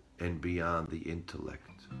after and beyond the intellect.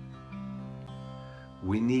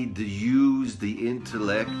 We need to use the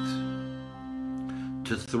intellect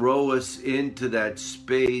to throw us into that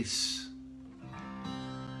space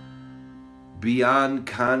beyond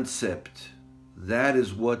concept. That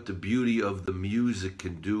is what the beauty of the music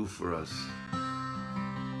can do for us.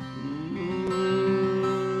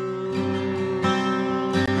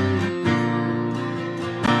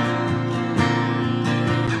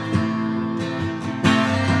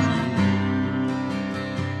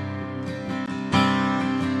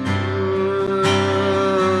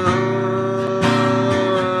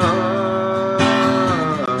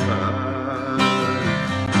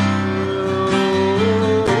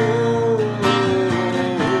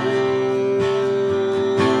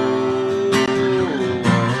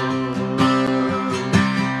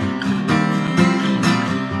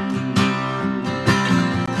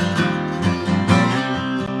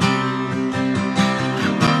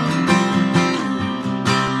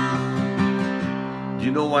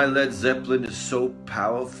 Led Zeppelin is so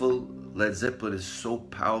powerful. Led Zeppelin is so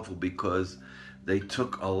powerful because they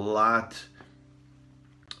took a lot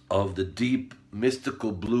of the deep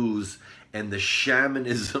mystical blues and the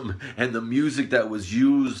shamanism and the music that was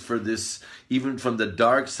used for this, even from the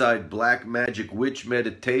dark side, black magic, witch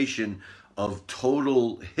meditation of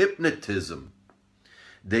total hypnotism.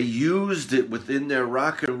 They used it within their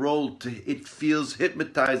rock and roll. It feels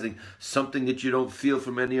hypnotizing, something that you don't feel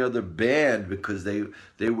from any other band, because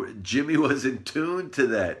Jimmy was in tune to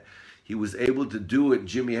that. He was able to do it.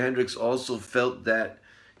 Jimi Hendrix also felt that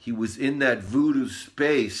He was in that voodoo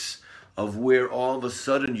space of where all of a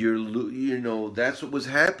sudden that's what was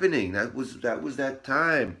happening. That was that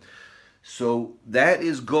time. So that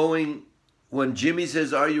is going, when Jimmy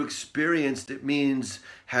says, are you experienced? It means,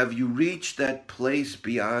 have you reached that place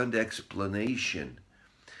beyond explanation?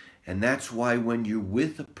 And that's why when you're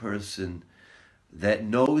with a person that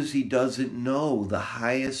knows he doesn't know, the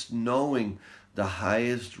highest knowing, the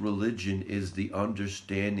highest religion is the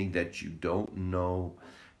understanding that you don't know,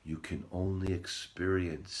 you can only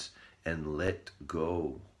experience and let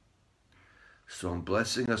go. So I'm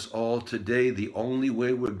blessing us all today. The only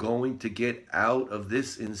way we're going to get out of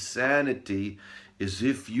this insanity is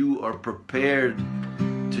if you are prepared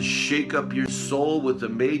to shake up your soul with a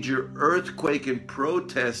major earthquake and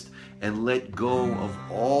protest and let go of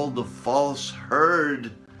all the false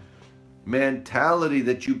herd mentality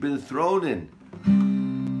that you've been thrown in.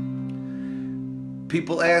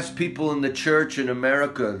 People ask people in the church in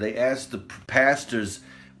America, they ask the pastors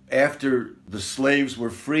after the slaves were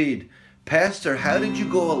freed, Pastor, how did you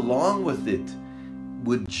go along with it?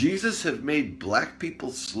 Would Jesus have made black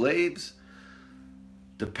people slaves?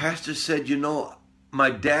 The pastor said, my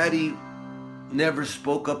daddy never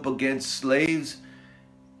spoke up against slaves.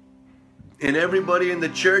 And everybody in the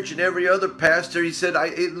church and every other pastor, he said,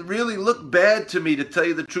 it really looked bad to me, to tell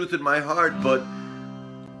you the truth in my heart, but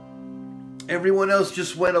everyone else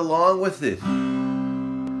just went along with it.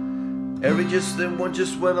 Everyone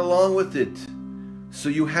just went along with it. So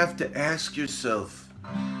you have to ask yourself,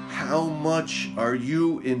 how much are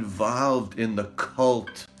you involved in the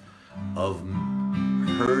cult of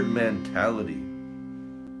herd mentality?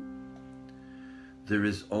 There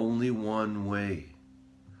is only one way.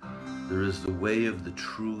 There is the way of the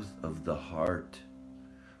truth of the heart,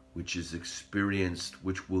 which is experienced,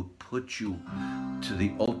 which will put you to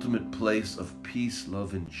the ultimate place of peace,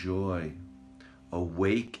 love, and joy,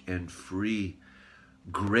 awake and free,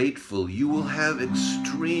 grateful. You will have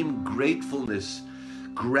extreme gratefulness,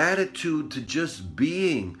 gratitude to just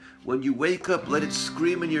being. When you wake up, let it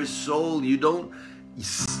scream in your soul. You don't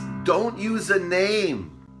use a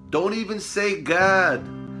name. Don't even say God.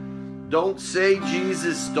 Don't say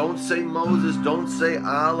Jesus. Don't say Moses. Don't say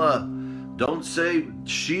Allah. Don't say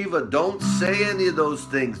Shiva. Don't say any of those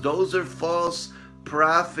things. Those are false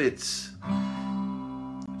prophets.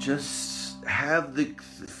 Just have the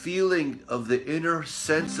feeling of the inner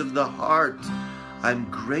sense of the heart. I'm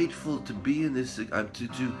grateful to be in this,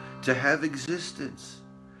 to have existence.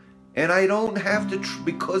 And I don't have to,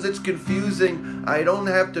 because it's confusing, I don't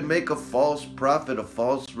have to make a false prophet, a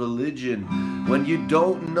false religion. When you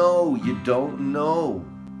don't know, you don't know.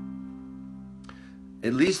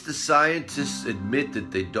 At least the scientists admit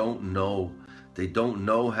that they don't know. They don't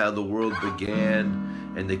know how the world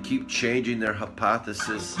began, and they keep changing their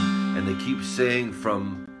hypothesis, and they keep saying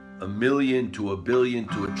from 1 million to 1 billion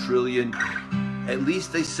to 1 trillion. At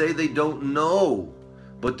least they say they don't know.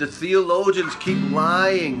 But the theologians keep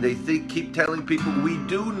lying. They keep telling people we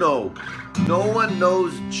do know. No one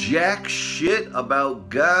knows jack shit about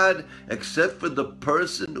God except for the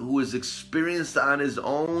person who is experienced on his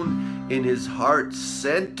own in his heart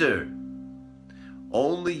center.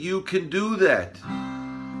 Only you can do that.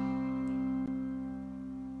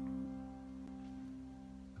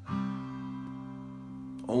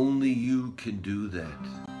 Only you can do that.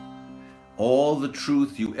 All the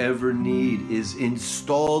truth you ever need is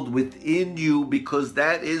installed within you, because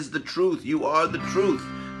that is the truth. You are the truth.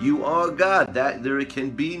 You are God. There can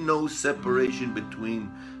be no separation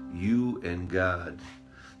between you and God.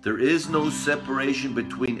 There is no separation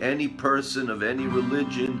between any person of any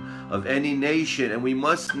religion, of any nation. And we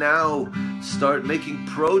must now start making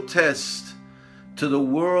protests to the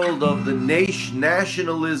world of the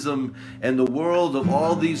nationalism and the world of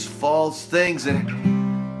all these false things. And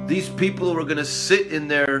these people are going to sit in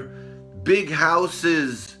their big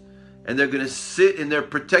houses, and they're going to sit in their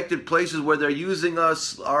protected places where they're using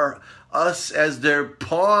us as their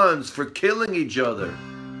pawns for killing each other.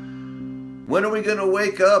 When are we going to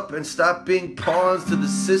wake up and stop being pawns to the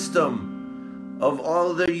system of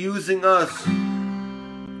all they're using us?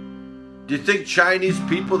 Do you think Chinese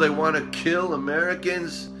people, they want to kill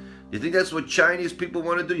Americans? You think that's what Chinese people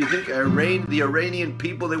want to do? You think the Iranian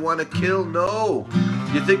people, they want to kill? No.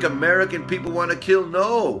 You think American people want to kill?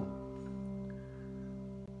 No.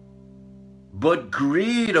 But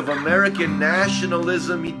greed of American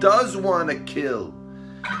nationalism, he does want to kill.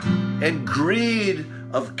 And greed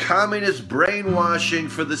of communist brainwashing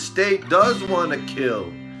for the state does want to kill.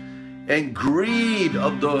 And greed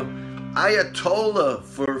of the Ayatollah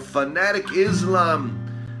for fanatic Islam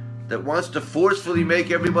that wants to forcefully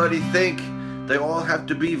make everybody think They all have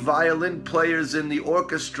to be violin players in the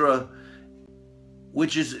orchestra,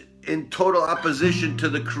 which is in total opposition to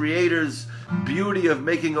the creator's beauty of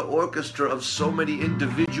making an orchestra of so many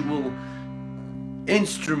individual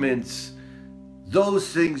instruments. Those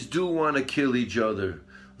things do want to kill each other.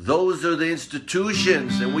 Those are the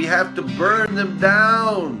institutions, and we have to burn them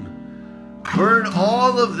down. Burn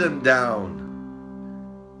all of them down.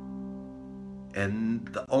 And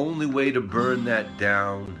the only way to burn that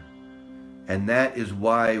down, and that is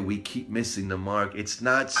why we keep missing the mark. It's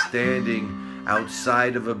not standing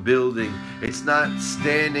outside of a building. It's not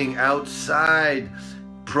standing outside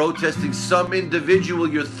protesting some individual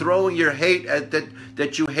you're throwing your hate at,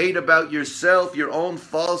 that you hate about yourself, your own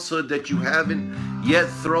falsehood that you haven't yet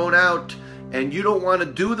thrown out. And you don't want to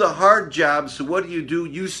do the hard job, so what do?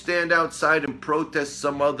 You stand outside and protest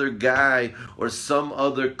some other guy or some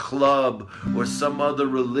other club or some other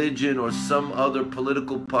religion or some other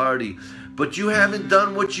political party. But you haven't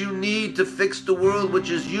done what you need to fix the world, which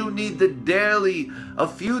is you need to daily, a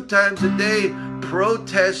few times a day,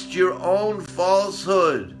 protest your own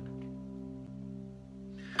falsehood.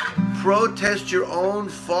 Protest your own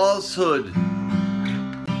falsehood.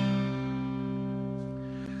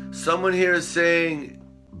 Someone here is saying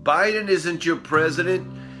Biden isn't your president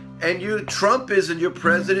and Trump isn't your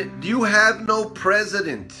president. You have no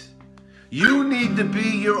president. You need to be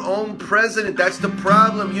your own president. That's the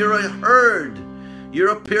problem. You're a herd.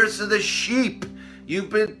 You're a pierce of the sheep.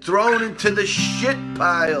 You've been thrown into the shit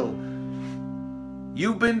pile.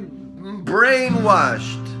 You've been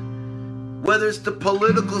brainwashed. Whether it's the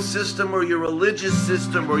political system or your religious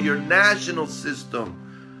system or your national system.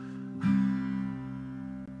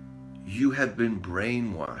 You have been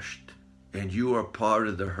brainwashed, and you are part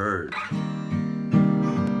of the herd.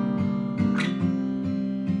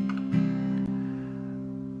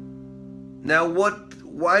 Now,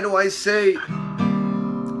 why do I say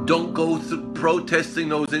don't go through protesting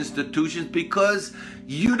those institutions? Because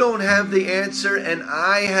you don't have the answer, and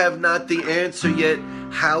I have not the answer yet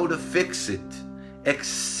how to fix it.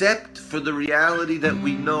 Except for the reality that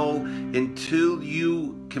we know, until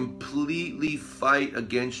you completely fight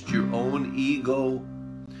against your own ego,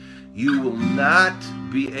 you will not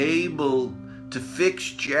be able to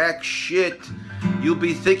fix jack shit. You'll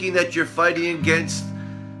be thinking that you're fighting against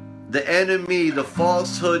the enemy, the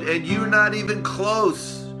falsehood, and you're not even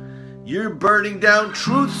close. You're burning down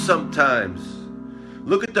truth sometimes.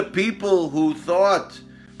 Look at the people who thought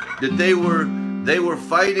that they were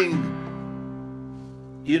fighting,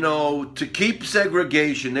 to keep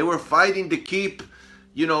segregation. They were fighting to keep,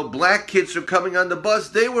 black kids from coming on the bus.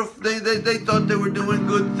 They thought they were doing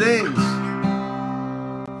good things.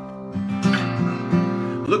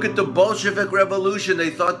 Look at the Bolshevik Revolution. They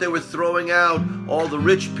thought they were throwing out all the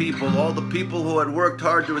rich people, all the people who had worked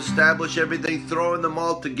hard to establish everything, throwing them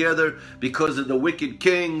all together because of the wicked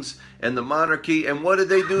kings and the monarchy. And what did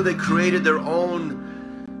they do? They created their own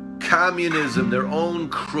communism, their own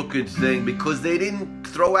crooked thing, because they didn't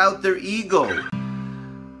throw out their ego.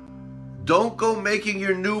 Don't go making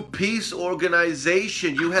your new peace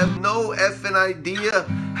organization. You have no effing idea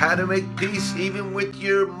how to make peace, even with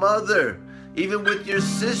your mother, even with your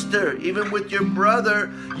sister, even with your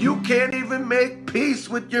brother. You can't even make peace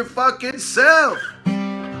with your fucking self.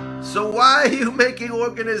 So why are you making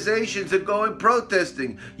organizations and going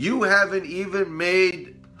protesting? You haven't even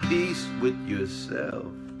made peace with yourself.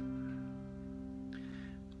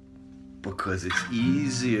 Because it's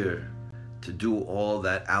easier to do all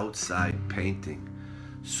that outside painting.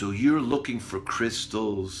 So you're looking for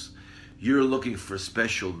crystals, you're looking for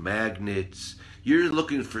special magnets, you're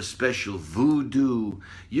looking for special voodoo,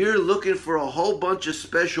 you're looking for a whole bunch of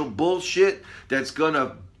special bullshit that's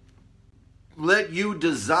gonna let you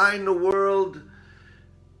design the world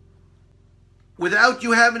without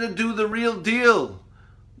you having to do the real deal,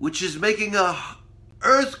 which is making a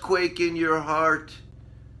earthquake in your heart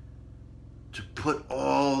to put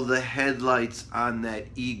all the headlights on that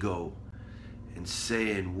ego and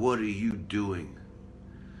saying, what are you doing?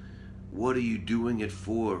 What are you doing it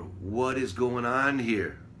for? What is going on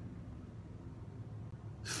here?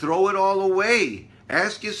 Throw it all away.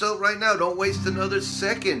 Ask yourself right now, don't waste another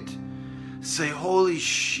second. Say, holy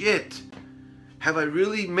shit, have I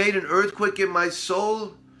really made an earthquake in my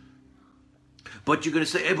soul? But you're going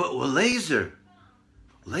to say, hey, but Laser,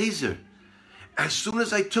 as soon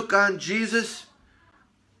as I took on Jesus,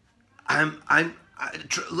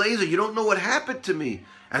 Laser, you don't know what happened to me.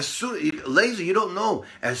 Laser, you don't know.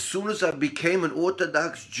 As soon as I became an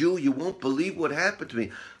Orthodox Jew, you won't believe what happened to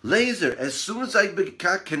me. Laser, as soon as I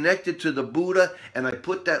got connected to the Buddha and I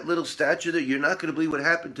put that little statue there, you're not going to believe what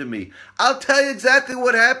happened to me. I'll tell you exactly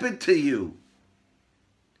what happened to you.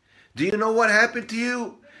 Do you know what happened to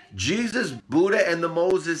you? Jesus, Buddha, and the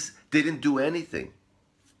Moses didn't do anything.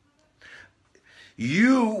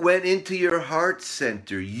 You went into your heart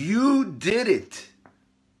center. You did it.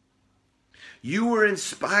 You were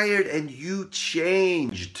inspired and you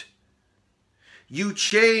changed. You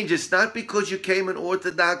changed. It's not because you became an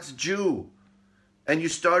Orthodox Jew and you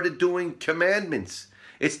started doing commandments.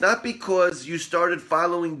 It's not because you started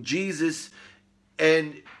following Jesus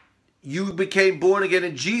and you became born again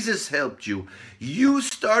and Jesus helped you. You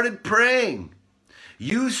started praying.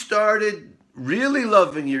 You started really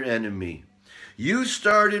loving your enemy. You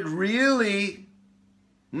started really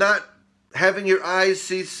not having your eyes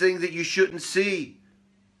see things that you shouldn't see.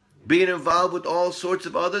 Being involved with all sorts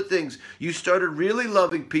of other things. You started really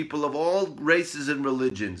loving people of all races and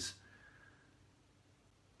religions.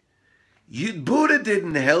 Buddha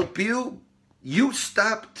didn't help you. You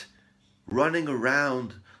stopped running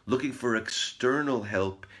around looking for external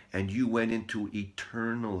help and you went into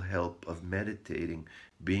eternal help of meditating,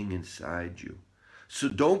 being inside you. So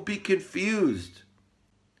don't be confused.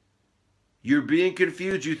 You're being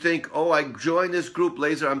confused. You think, oh, I joined this group,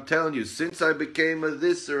 Laser. I'm telling you, since I became a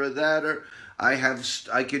this or a that, or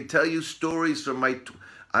I can tell you stories from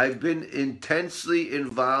I've been intensely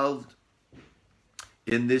involved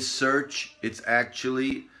in this search. It's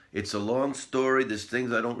a long story. There's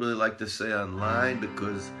things I don't really like to say online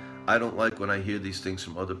because I don't like when I hear these things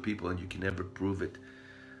from other people and you can never prove it.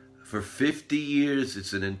 For 50 years,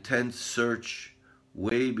 it's an intense search,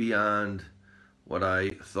 way beyond what I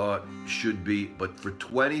thought should be. But for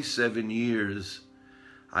 27 years,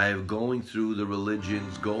 I have going through the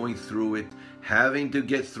religions, going through it, having to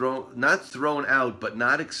get not thrown out, but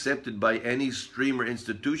not accepted by any stream or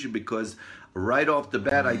institution because right off the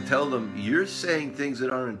bat, I tell them, you're saying things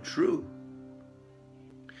that aren't true.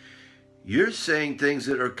 You're saying things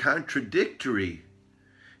that are contradictory.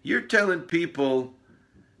 You're telling people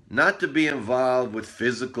not to be involved with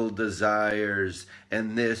physical desires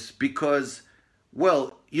and this because,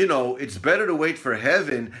 well, it's better to wait for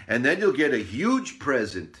heaven and then you'll get a huge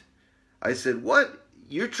present. I said, what?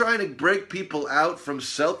 You're trying to break people out from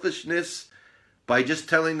selfishness by just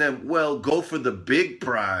telling them, well, go for the big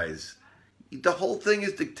prize. The whole thing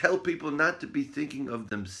is to tell people not to be thinking of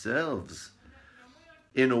themselves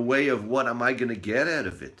in a way of what am I going to get out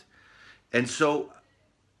of it. And so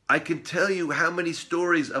I can tell you how many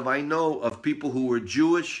stories I know of people who were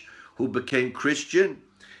Jewish, who became Christian,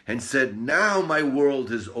 and said, now my world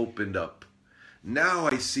has opened up. Now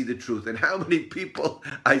I see the truth. And how many people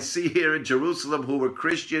I see here in Jerusalem who were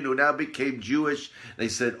Christian, who now became Jewish. They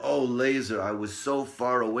said, oh, Laser, I was so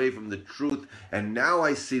far away from the truth, and now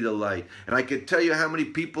I see the light. And I can tell you how many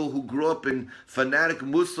people who grew up in fanatic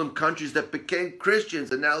Muslim countries that became Christians,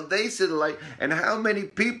 and now they see the light. And how many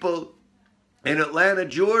people in Atlanta,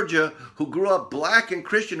 Georgia, who grew up black and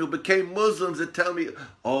Christian, who became Muslims, that tell me,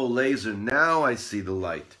 oh, Laser, now I see the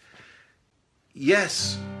light.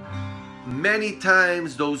 Yes, many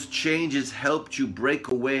times those changes helped you break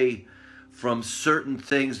away from certain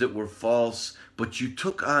things that were false, but you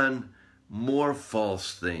took on more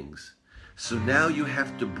false things. So now you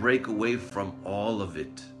have to break away from all of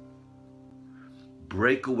it.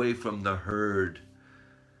 Break away from the herd.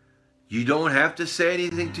 You don't have to say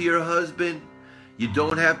anything to your husband. You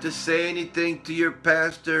don't have to say anything to your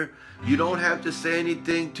pastor. You don't have to say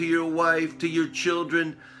anything to your wife, to your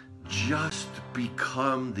children. Just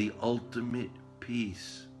become the ultimate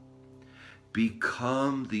peace.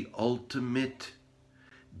 Become the ultimate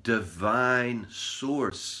divine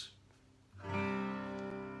source.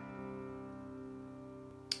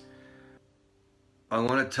 I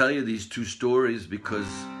want to tell you these two stories because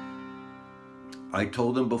I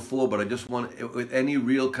told them before, but I just want, with any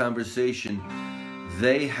real conversation,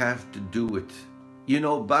 they have to do it.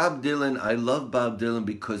 Bob Dylan, I love Bob Dylan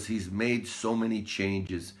because he's made so many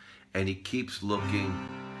changes and he keeps looking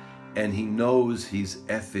and he knows he's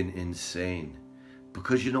effing insane.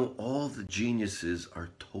 Because all the geniuses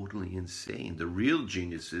are totally insane. The real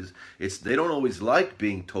geniuses, they don't always like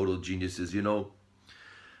being total geniuses.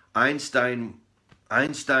 Einstein's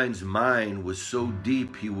mind was so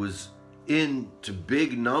deep, he was into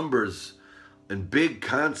big numbers and big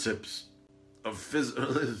concepts of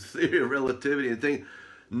theory of relativity and things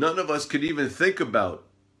none of us could even think about.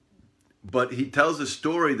 But he tells a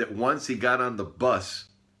story that once he got on the bus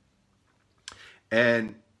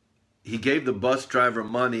and he gave the bus driver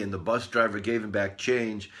money and the bus driver gave him back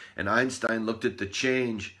change, and Einstein looked at the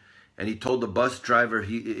change and he told the bus driver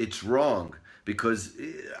it's wrong because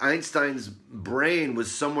Einstein's brain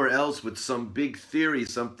was somewhere else with some big theory,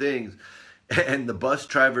 some things. And the bus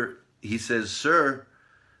driver, he says, sir,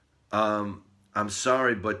 I'm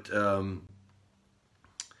sorry, but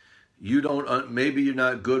you don't. Maybe you're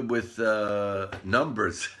not good with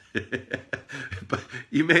numbers, but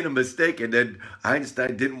you made a mistake, and then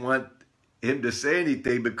Einstein didn't want him to say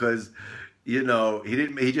anything because, he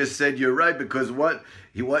didn't. He just said you're right because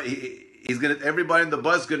he's gonna. Everybody in the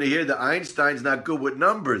bus gonna hear that Einstein's not good with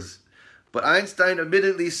numbers, but Einstein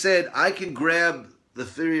admittedly said I can grab the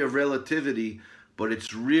theory of relativity, but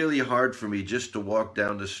it's really hard for me just to walk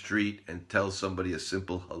down the street and tell somebody a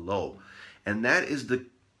simple hello. And that is the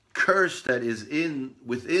curse that is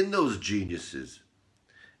within those geniuses.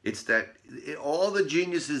 It's that all the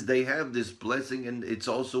geniuses, they have this blessing, and it's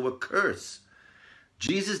also a curse.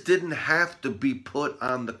 Jesus didn't have to be put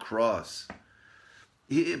on the cross.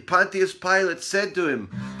 Pontius Pilate said to him,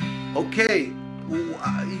 okay,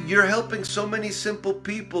 you're helping so many simple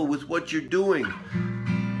people with what you're doing.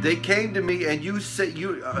 They came to me and you say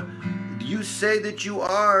that you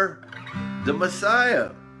are the Messiah.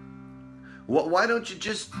 Why don't you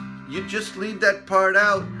just leave that part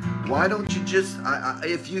out? Why don't you just,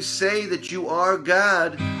 if you say that you are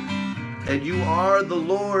God and you are the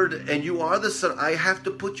Lord and you are the Son, I have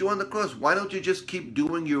to put you on the cross. Why don't you just keep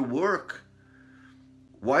doing your work?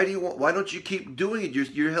 Why don't you keep doing it?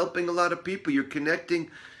 You're helping a lot of people. You're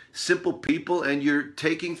connecting simple people, and you're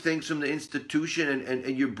taking things from the institution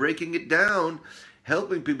and you're breaking it down,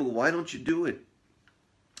 helping people. Why don't you do it?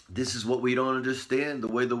 This is what we don't understand, the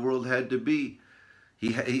way the world had to be.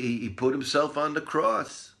 He put himself on the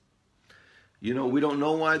cross. We don't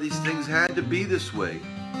know why these things had to be this way.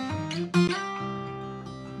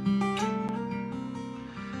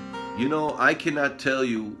 I cannot tell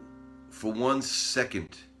you for 1 second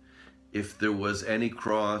if there was any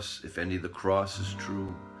cross, if any of the cross is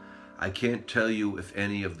true. I can't tell you if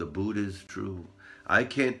any of the Buddha is true. I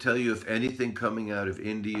can't tell you if anything coming out of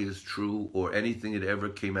India is true, or anything that ever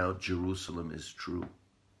came out of Jerusalem is true.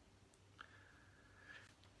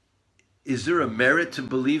 Is there a merit to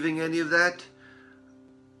believing any of that?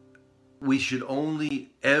 We should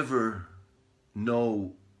only ever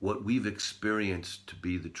know what we've experienced to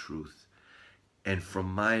be the truth. And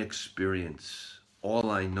from my experience, all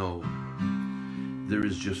I know, there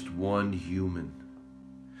is just one human.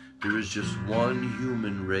 There is just one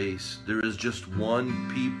human race. There is just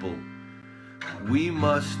one people. We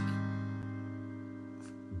must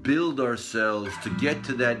build ourselves to get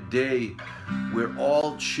to that day where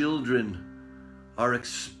all children are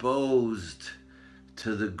exposed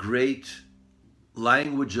to the great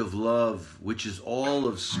language of love, which is all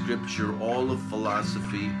of Scripture, all of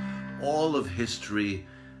philosophy, all of history,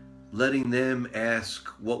 letting them ask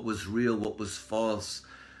what was real, what was false,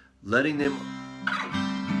 letting them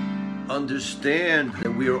understand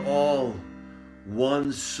that we are all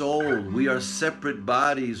one soul. We are separate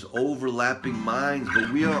bodies, overlapping minds,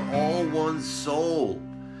 but we are all one soul.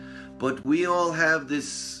 But we all have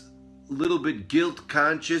this little bit guilt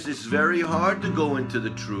conscious. It's very hard to go into the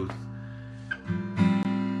truth.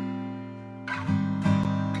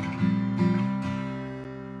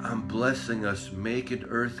 I'm blessing us. Make an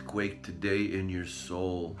earthquake today in your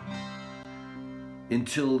soul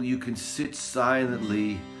until you can sit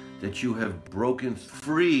silently, that you have broken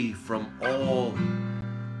free from all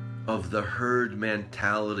of the herd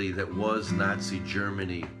mentality that was Nazi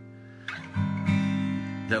Germany,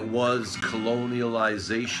 that was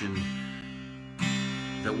colonialization,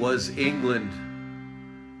 that was England,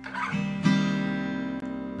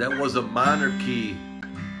 that was a monarchy.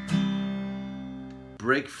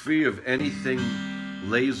 Break free of anything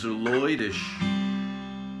Laser Lloydish.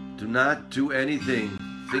 Do not do anything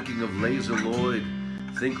thinking of Laser Lloyd.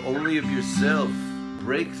 Think only of yourself.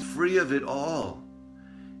 Break free of it all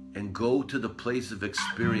and go to the place of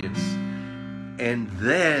experience. And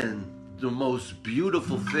then the most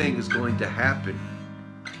beautiful thing is going to happen.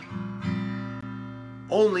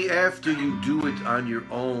 Only after you do it on your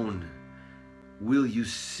own will you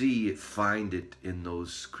see it, find it in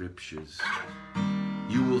those scriptures.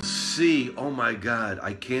 You will see, oh my God,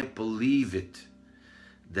 I can't believe it,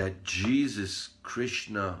 that Jesus,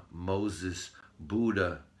 Krishna, Moses,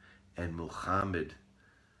 Buddha, and Muhammad,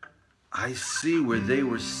 I see where they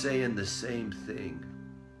were saying the same thing.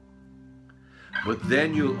 But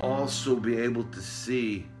then you'll also be able to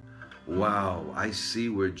see, wow, I see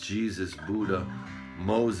where Jesus, Buddha,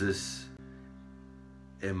 Moses,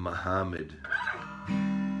 and Muhammad,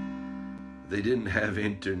 they didn't have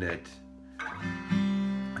internet.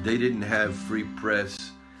 They didn't have free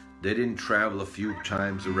press. They didn't travel a few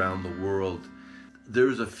times around the world.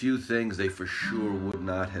 There's a few things they for sure would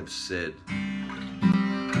not have said.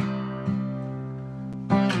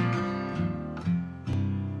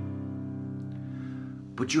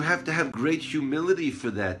 But you have to have great humility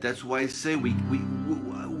for that. That's why I say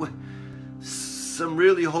some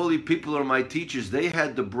really holy people are my teachers. They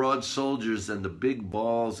had the broad shoulders and the big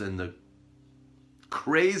balls and the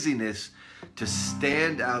craziness to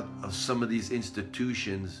stand out of some of these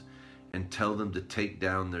institutions and tell them to take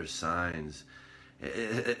down their signs.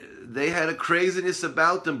 They had a craziness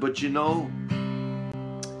about them, but you know,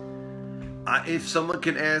 if someone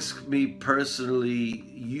can ask me personally,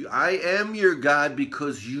 I am your God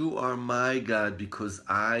because you are my God, because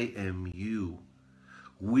I am you.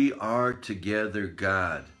 We are together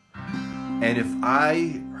God. And if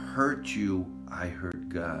I hurt you, I hurt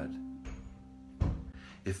God.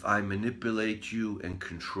 If I manipulate you and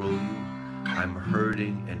control you, I'm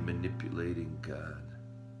hurting and manipulating God.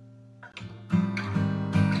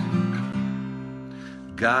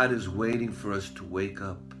 God is waiting for us to wake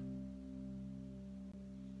up,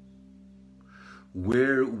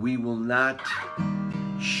 where we will not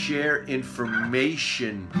share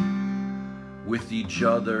information with each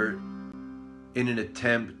other in an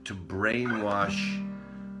attempt to brainwash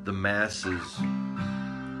the masses.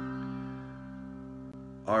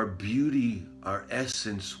 Our beauty, our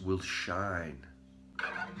essence will shine.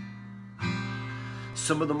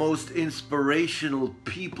 Some of the most inspirational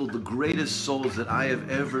people, the greatest souls that I have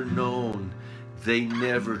ever known, they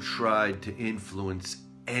never tried to influence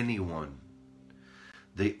anyone.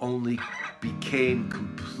 They only became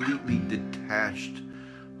completely detached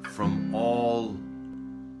from all.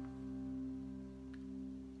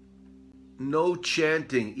 No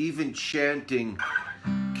chanting, even chanting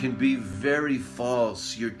can be very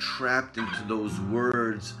false. You're trapped into those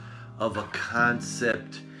words of a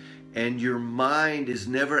concept, and your mind is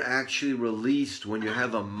never actually released when you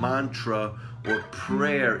have a mantra or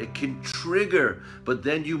prayer. It can trigger, but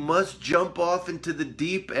then you must jump off into the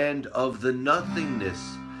deep end of the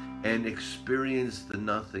nothingness and experience the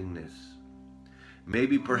nothingness.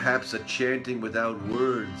 Maybe perhaps a chanting without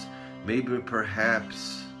words. Maybe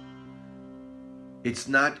perhaps it's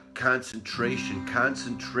not concentration.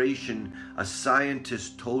 Concentration, a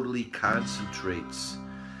scientist totally concentrates.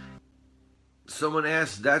 Someone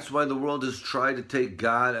asked, that's why the world has tried to take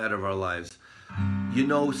God out of our lives. You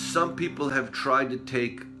know, some people have tried to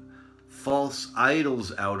take false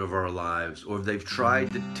idols out of our lives, or they've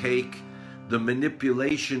tried to take the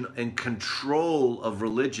manipulation and control of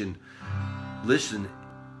religion. Listen,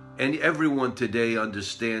 and everyone today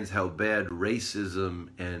understands how bad racism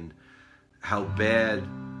and how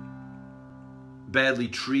badly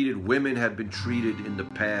treated women have been treated in the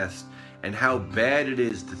past, and how bad it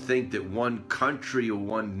is to think that one country or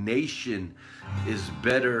one nation is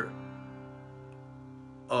better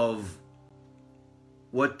of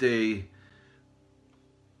what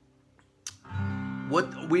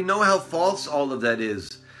we know how false all of that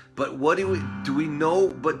is. But what do we know?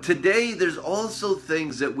 But today there's also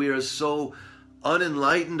things that we are so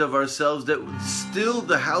unenlightened of ourselves that still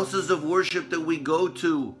the houses of worship that we go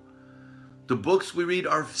to, the books we read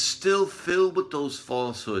are still filled with those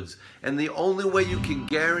falsehoods. And the only way you can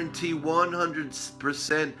guarantee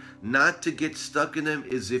 100% not to get stuck in them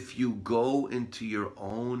is if you go into your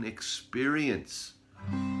own experience.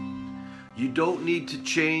 You don't need to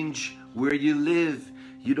change where you live.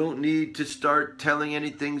 You don't need to start telling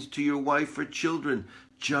anything to your wife or children.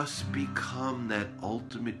 Just become that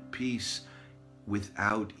ultimate peace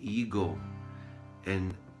without ego.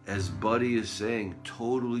 And as Buddy is saying,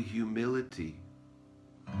 total humility.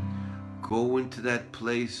 Go into that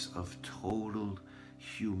place of total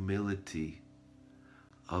humility,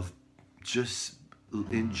 of just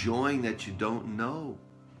enjoying that you don't know.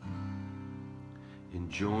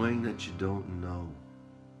 Enjoying that you don't know.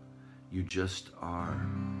 You just are.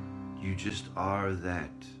 You just are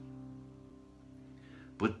that.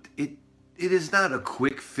 But it is not a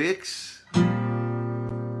quick fix.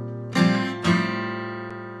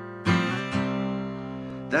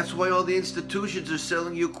 That's why all the institutions are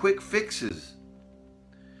selling you quick fixes.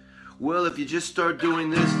 Well, if you just start doing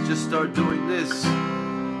this, just start doing this.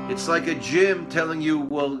 It's like a gym telling you,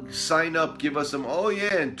 well, sign up, give us some, oh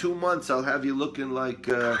yeah, in 2 months I'll have you looking like,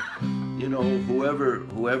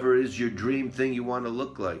 whoever is your dream thing you want to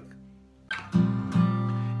look like.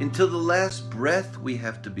 Until the last breath, we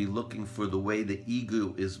have to be looking for the way the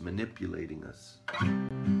ego is manipulating us.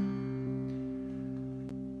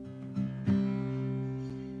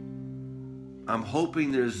 I'm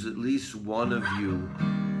hoping there's at least one of you,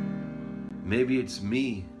 maybe it's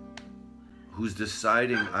me, who's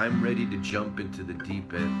deciding I'm ready to jump into the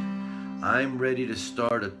deep end. I'm ready to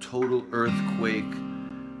start a total earthquake,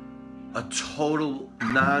 a total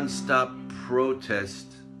non-stop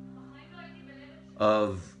protest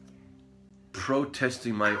of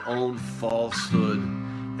protesting my own falsehood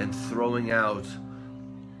and throwing out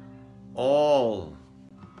all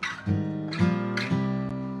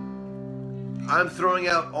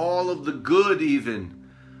of the good even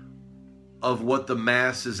of what the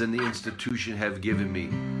masses and the institution have given me.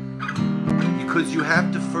 Because you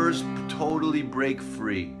have to first totally break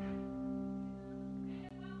free.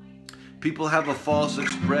 People have a false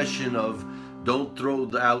expression of don't throw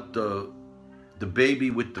out the baby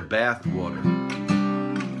with the bathwater.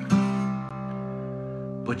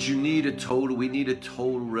 But we need a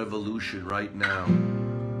total revolution right now.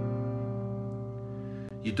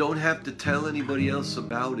 You don't have to tell anybody else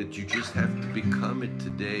about it. You just have to become it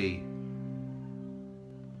today.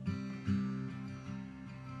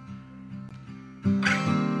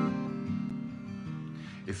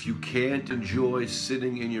 If you can't enjoy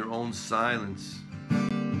sitting in your own silence,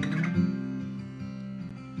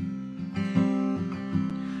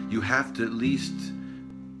 you have to at least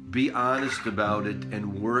be honest about it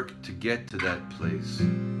and work to get to that place.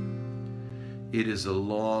 It is a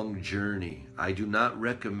long journey. I do not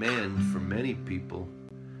recommend for many people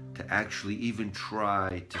to actually even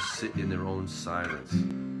try to sit in their own silence.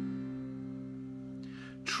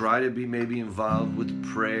 Try to be maybe involved with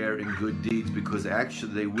prayer and good deeds, because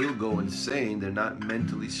actually they will go insane. They're not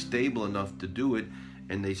mentally stable enough to do it,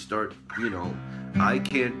 and they start, I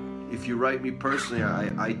can't, if you write me personally,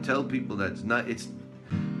 I tell people that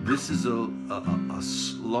this is a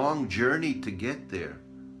long journey to get there.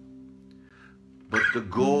 But the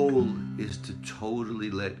goal is to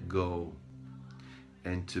totally let go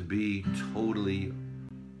and to be totally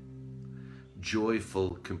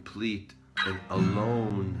joyful, complete, and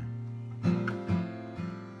alone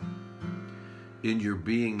in your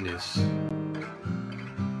beingness.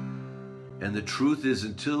 And the truth is,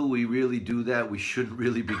 until we really do that, we shouldn't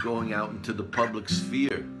really be going out into the public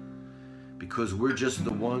sphere, because we're just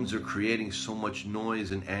the ones who are creating so much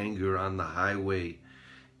noise and anger on the highway,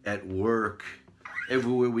 at work,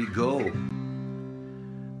 everywhere we go.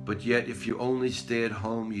 But yet, if you only stay at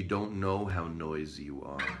home, you don't know how noisy you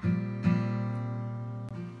are.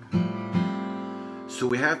 So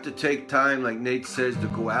we have to take time, like Nate says, to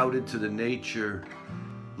go out into the nature,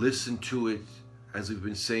 listen to it, as we've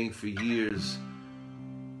been saying for years.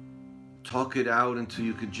 Talk it out until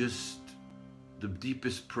you can just, the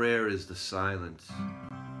deepest prayer is the silence.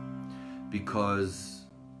 Because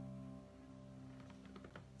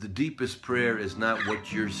the deepest prayer is not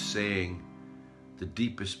what you're saying. The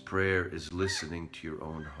deepest prayer is listening to your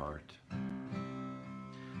own heart.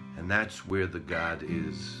 And that's where the God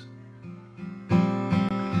is.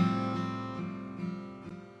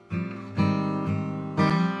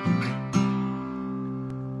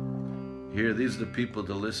 Here, these are the people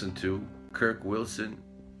to listen to. Kirk Wilson,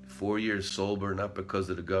 4 years sober, not because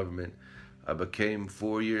of the government. I became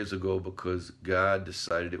 4 years ago because God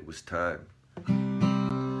decided it was time.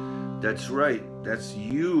 That's right. That's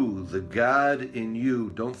you, the God in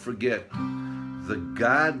you. Don't forget, the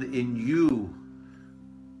God in you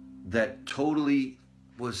that totally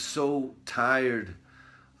was so tired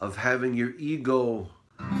of having your ego,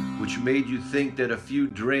 which made you think that a few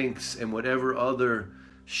drinks and whatever other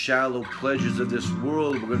shallow pleasures of this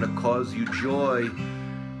world were going to cause you joy,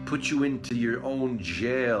 put you into your own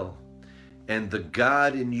jail. And the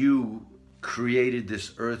God in you created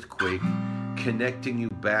this earthquake, connecting you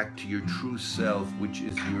back to your true self, which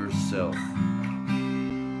is yourself.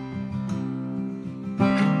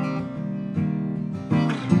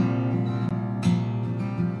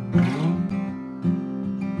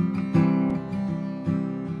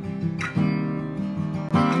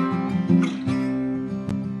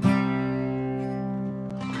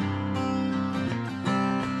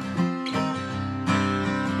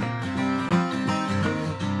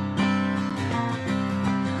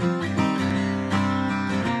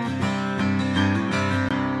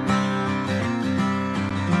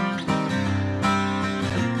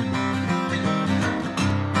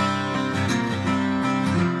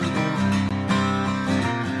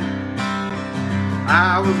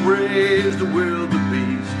 I was raised a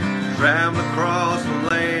wildebeest, traveling across the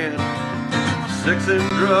land. Sex and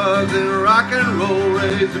drugs and rock and roll,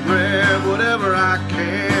 raised to grab whatever I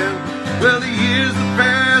can. Well, the years that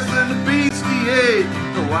passed and the beats he ate,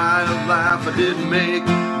 the wildlife I didn't make.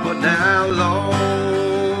 But now,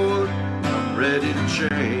 Lord, I'm ready to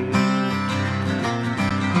change.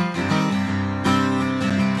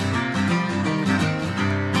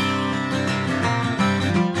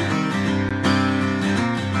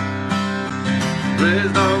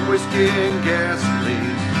 Raised on whiskey and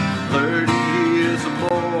gasoline, 30 years or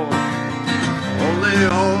more. Only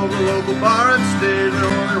the local bar and stayed the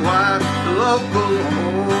only wife, the local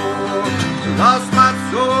whore. Lost my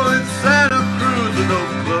soul in Santa Cruz with no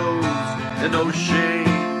clothes and no shame,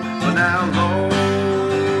 but now Lord,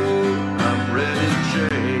 I'm ready to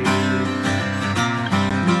change.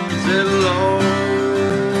 Said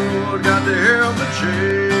Lord, got to help me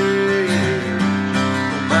change.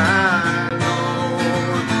 Oh my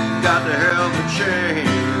Lord, got to help me change.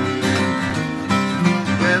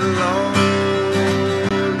 And Lord,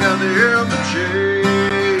 got to help me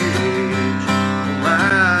change. Oh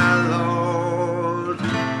my Lord,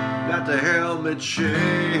 got to help me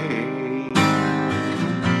change.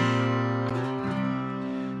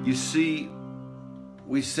 You see,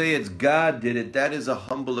 we say it's God did it. That is a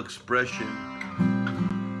humble expression.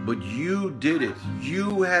 But you did it.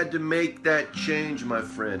 You had to make that change, my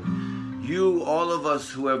friend. You, all of us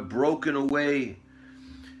who have broken away.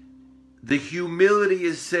 The humility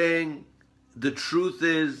is saying, the truth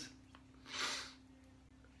is,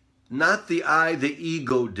 not the I, the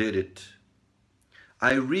ego did it.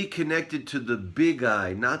 I reconnected to the big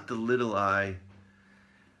I, not the little I.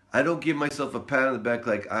 I don't give myself a pat on the back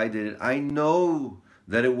like I did it. I know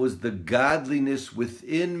that it was the godliness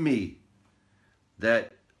within me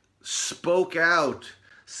that spoke out.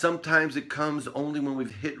 Sometimes it comes only when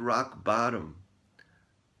we've hit rock bottom.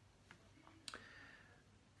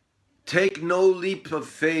 Take no leap of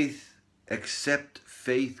faith except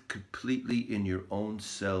faith completely in your own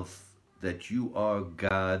self, that you are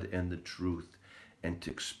God and the truth, and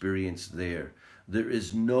to experience there. There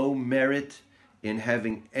is no merit in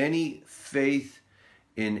having any faith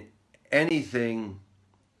in anything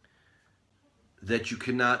that you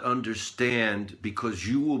cannot understand, because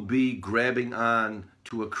you will be grabbing on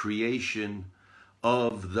to a creation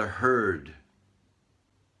of the herd.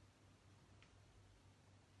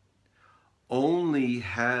 Only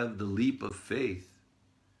have the leap of faith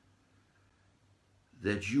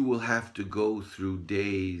that you will have to go through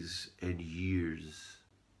days and years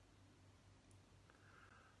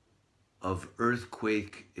of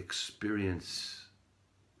earthquake experience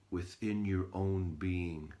within your own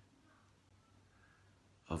being,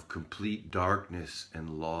 of complete darkness and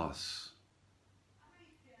loss.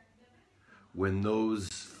 When those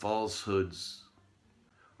falsehoods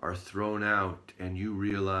are thrown out and you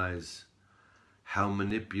realize how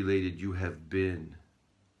manipulated you have been,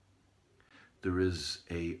 there is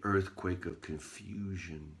an earthquake of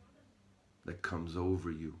confusion that comes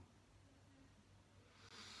over you.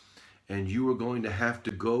 And you are going to have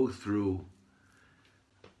to go through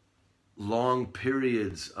long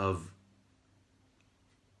periods of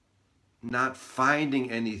not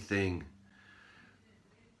finding anything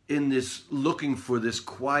in this, looking for this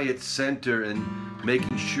quiet center and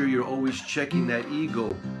making sure you're always checking that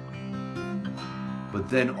ego. But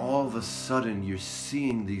then all of a sudden you're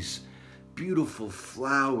seeing these beautiful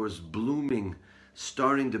flowers blooming,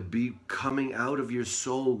 starting to be coming out of your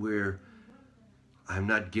soul, where I'm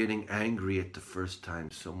not getting angry at the first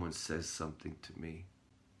time someone says something to me.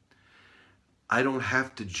 I don't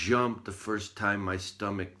have to jump the first time my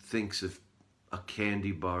stomach thinks of a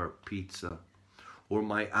candy bar or pizza, or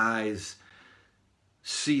my eyes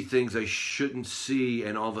see things I shouldn't see,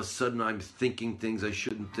 and all of a sudden I'm thinking things I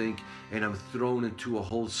shouldn't think, and I'm thrown into a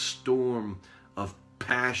whole storm of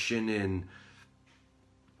passion and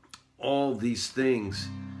all these things.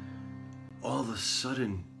 All of a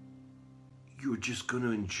sudden, you're just going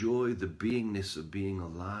to enjoy the beingness of being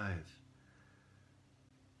alive.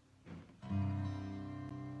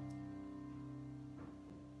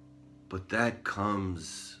 But that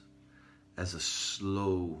comes as a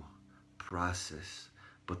slow process.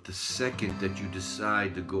 But the second that you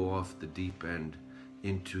decide to go off the deep end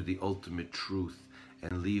into the ultimate truth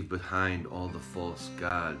and leave behind all the false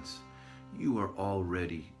gods, you are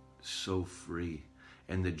already so free.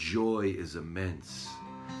 And the joy is immense.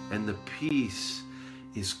 And the peace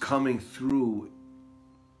is coming through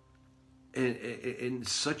in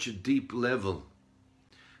such a deep level.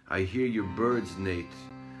 I hear your birds, Nate.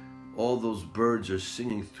 All those birds are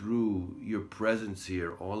singing through your presence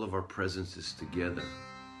here. All of our presences together.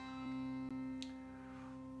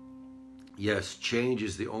 Yes, change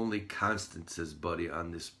is the only constant, says Buddy,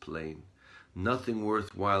 on this plane. Nothing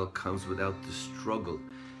worthwhile comes without the struggle.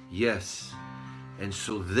 Yes. And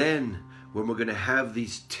so then, when we're going to have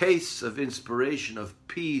these tastes of inspiration, of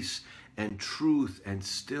peace and truth and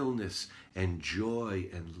stillness and joy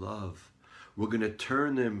and love, we're going to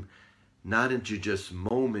turn them not into just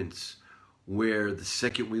moments where the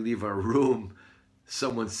second we leave our room,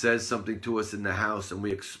 someone says something to us in the house and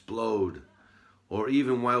we explode. Or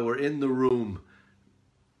even while we're in the room,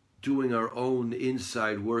 doing our own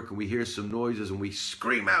inside work and we hear some noises and we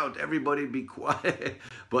scream out, everybody be quiet.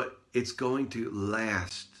 But it's going to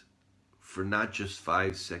last for not just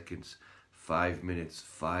 5 seconds, 5 minutes,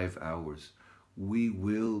 5 hours. We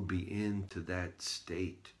will be into that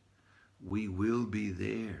state. We will be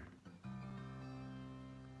there.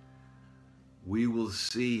 We will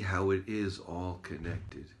see how it is all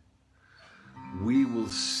connected. We will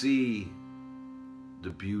see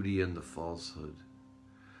the beauty and the falsehood.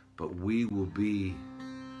 But we will be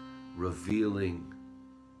revealing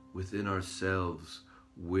within ourselves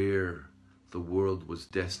where the world was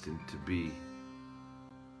destined to be.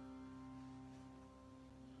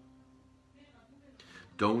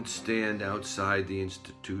 Don't stand outside the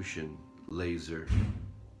institution, laser,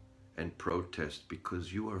 and protest,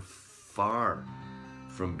 because you are far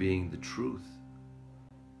from being the truth.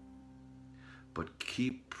 But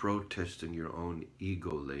keep protesting your own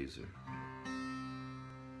ego, laser.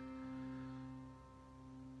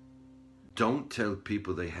 Don't tell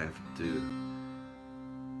people they have to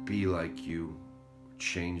be like you,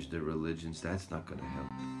 change their religions. That's not going to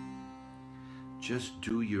help. Just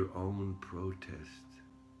do your own protest.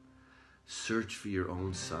 Search for your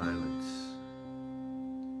own silence.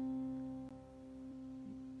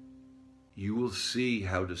 You will see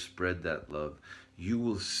how to spread that love. You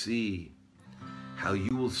will see how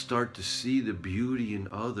you will start to see the beauty in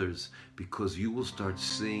others, because you will start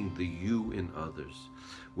seeing the you in others.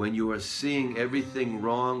 When you are seeing everything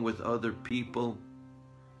wrong with other people,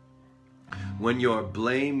 when you are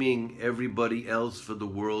blaming everybody else for the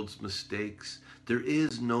world's mistakes, there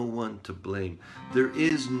is no one to blame. There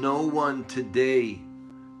is no one today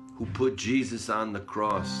who put Jesus on the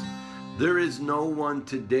cross. There is no one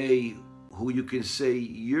today who you can say,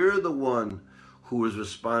 you're the one who is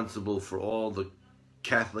responsible for all the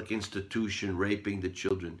Catholic institution raping the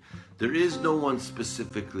children. There is no one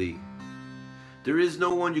specifically. There is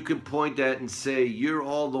no one you can point at and say, you're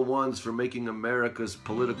all the ones for making America's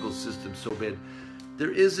political system so bad. There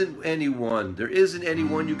isn't anyone. There isn't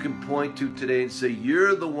anyone you can point to today and say,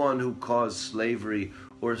 you're the one who caused slavery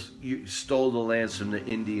or you stole the lands from the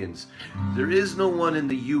Indians. There is no one in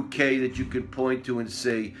the UK that you can point to and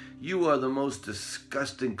say, you are the most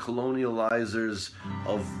disgusting colonializers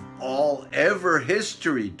of all ever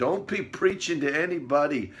history. Don't be preaching to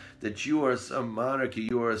anybody that you are some monarchy,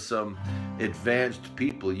 you are some advanced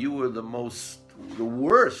people. You are the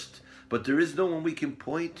worst. But there is no one we can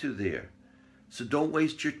point to there. So don't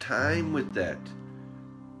waste your time with that.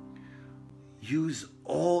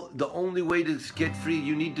 The only way to get free,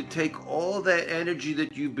 you need to take all that energy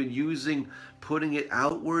that you've been using, putting it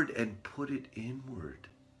outward, and put it inward.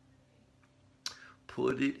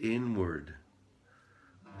 Put it inward.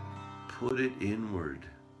 Put it inward.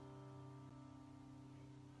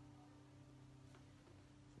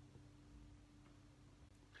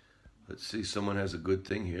 Let's see, someone has a good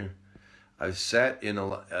thing here. I've sat in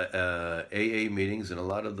AA meetings, and a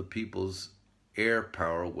lot of the people's air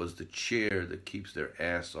power was the chair that keeps their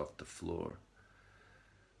ass off the floor.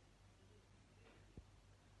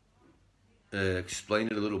 Explain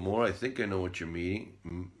it a little more. I think I know what you're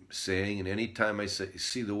saying. And anytime I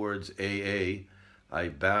see the words AA, I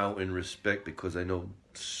bow in respect, because I know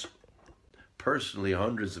personally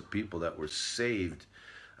hundreds of people that were saved.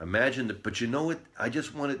 Imagine that. But you know what? I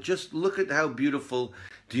just want to just look at how beautiful.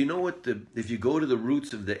 Do you know what if you go to the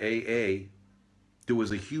roots of the AA, there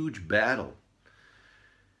was a huge battle.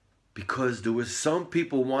 Because there was some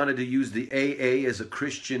people wanted to use the AA as a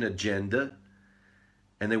Christian agenda,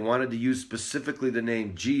 and they wanted to use specifically the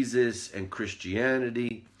name Jesus and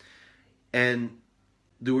Christianity. And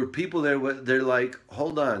there were people there, they're like,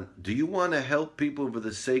 hold on, do you want to help people for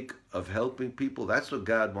the sake of helping people? That's what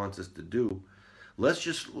God wants us to do. Let's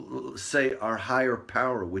just say our higher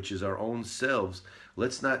power, which is our own selves.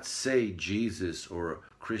 Let's not say Jesus or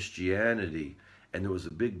Christianity. And there was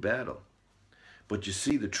a big battle. But you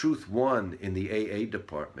see, the truth won in the AA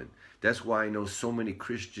department. That's why I know so many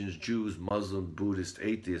Christians, Jews, Muslims, Buddhists,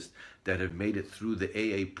 atheists that have made it through the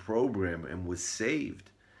AA program and was saved.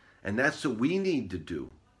 And that's what we need to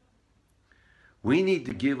do. We need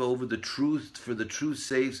to give over the truth for the truth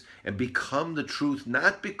saves and become the truth,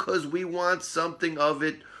 not because we want something of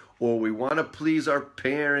it, or we want to please our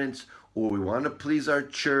parents, or we want to please our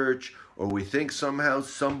church, or we think somehow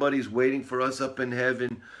somebody's waiting for us up in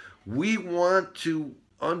heaven. We want to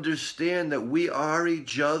understand that we are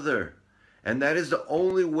each other. And that is the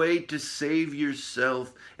only way to save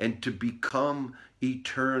yourself and to become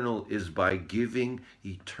eternal, is by giving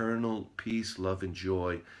eternal peace, love, and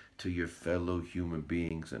joy to your fellow human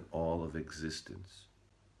beings and all of existence.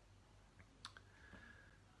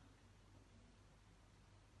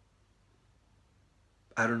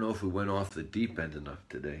 I don't know if we went off the deep end enough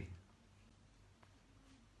today,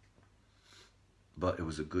 but it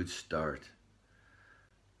was a good start.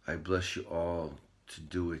 I bless you all to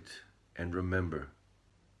do it. And remember,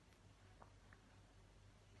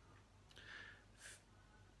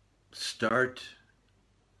 start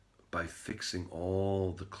by fixing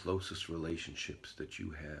all the closest relationships that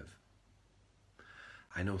you have.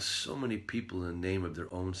 I know so many people in the name of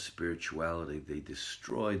their own spirituality, they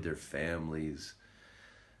destroyed their families,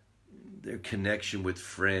 their connection with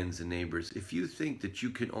friends and neighbors. If you think that you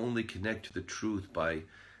can only connect to the truth by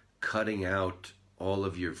cutting out all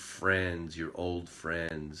of your friends, your old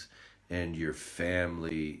friends, and your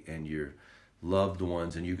family and your loved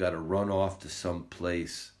ones, and you got to run off to some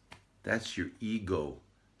place, that's your ego.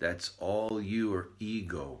 That's all your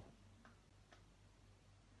ego.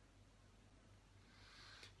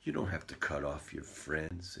 You don't have to cut off your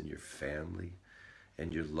friends and your family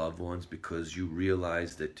and your loved ones because you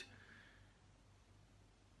realize that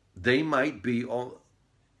they might be all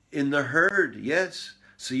in the herd, yes.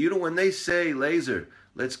 So you know when they say, Laser,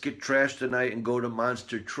 let's get trashed tonight and go to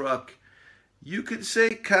Monster Truck, you could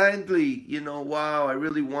say kindly, wow, I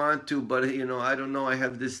really want to, but I don't know, I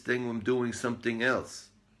have this thing, I'm doing something else.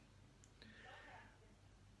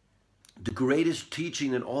 The greatest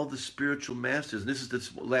teaching in all the spiritual masters, and this is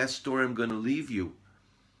the last story I'm going to leave you.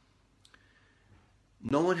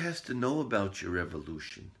 No one has to know about your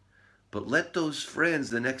evolution. But let those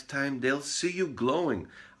friends, the next time they'll see you glowing.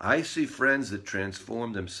 I see friends that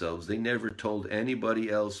transform themselves. They never told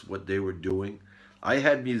anybody else what they were doing. I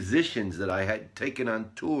had musicians that I had taken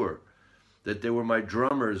on tour, that they were my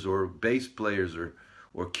drummers or bass players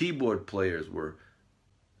or keyboard players,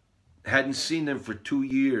 hadn't seen them for 2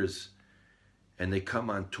 years. And they come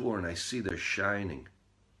on tour and I see they're shining.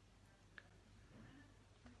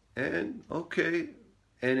 And okay,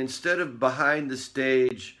 and instead of behind the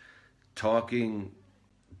stage talking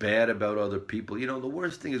bad about other people, the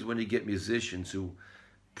worst thing is when you get musicians who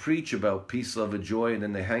preach about peace, love, and joy, and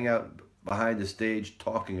then they hang out behind the stage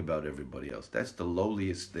talking about everybody else. That's the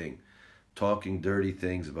lowliest thing, talking dirty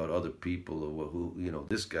things about other people or who,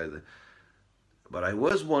 this guy. But I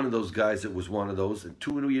was one of those guys that was one of those, and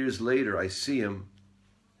 2 years later, I see him.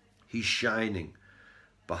 He's shining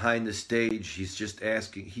behind the stage. He's just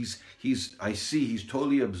asking. I see he's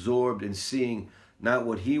totally absorbed in seeing not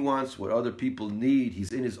what he wants, what other people need.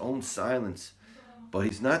 He's in his own silence, but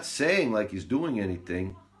he's not saying like he's doing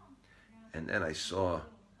anything. And then I saw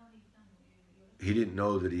he didn't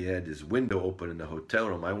know that he had his window open in the hotel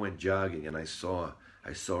room. I went jogging and I saw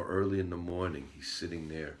early in the morning, he's sitting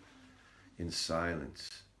there in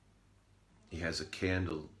silence. He has a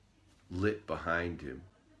candle lit behind him.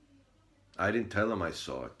 I didn't tell him I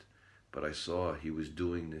saw it, but I saw he was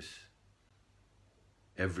doing this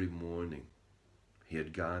every morning. He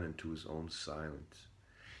had gone into his own silence.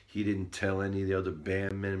 He didn't tell any of the other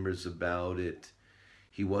band members about it.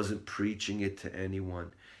 He wasn't preaching it to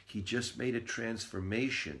anyone. He just made a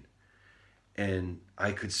transformation. And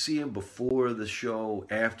I could see him before the show,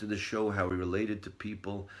 after the show, how he related to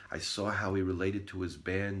people. I saw how he related to his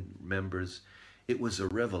band members. It was a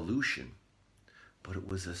revolution, but it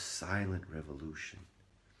was a silent revolution.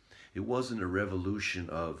 It wasn't a revolution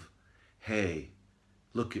of, hey,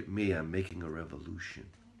 look at me, I'm making a revolution.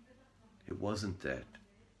 It wasn't that.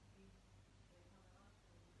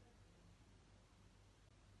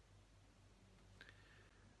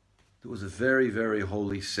 There was a very, very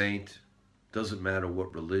holy saint. Doesn't matter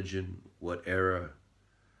what religion, what era,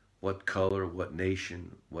 what color, what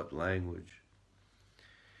nation, what language.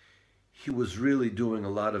 He was really doing a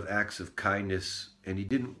lot of acts of kindness, and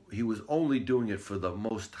he was only doing it for the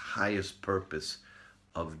most highest purpose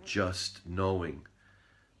of just knowing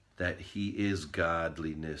that he is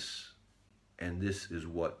godliness, and this is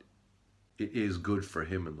what it is good for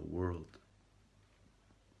him in the world.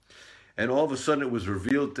 And all of a sudden it was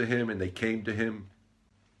revealed to him, and they came to him,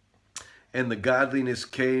 and the godliness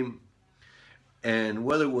came, and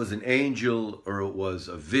whether it was an angel or it was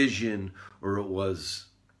a vision or it was,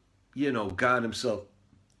 God himself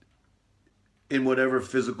in whatever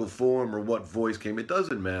physical form or what voice came, it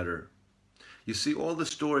doesn't matter. You see, all the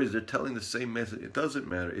stories, they're telling the same message. It doesn't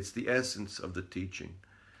matter. It's the essence of the teaching.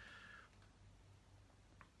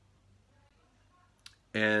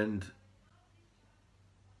 And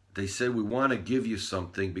they said, we want to give you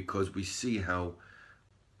something because we see how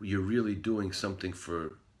you're really doing something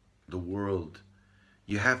for the world.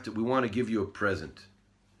 We want to give you a present.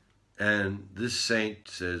 And this saint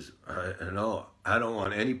says, no, I don't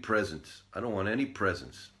want any presents. I don't want any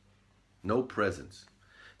presents. No presents.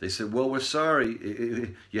 They said, we're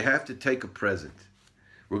sorry. You have to take a present.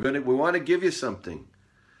 We want to give you something.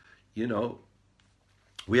 you know,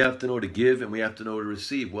 we have to know to give and we have to know to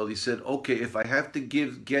receive. Well, he said, okay, if I have to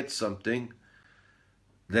get something,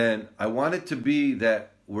 then I want it to be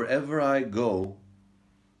that wherever I go,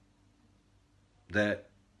 that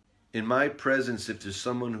in my presence, if there's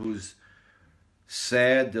someone who's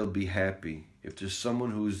sad, they'll be happy. If there's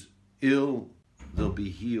someone who's ill, they'll be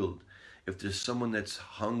healed. If there's someone that's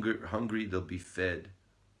hungry, they'll be fed.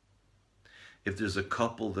 If there's a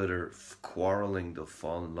couple that are quarreling, they'll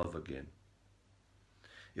fall in love again.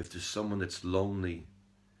 If there's someone that's lonely,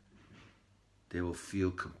 they will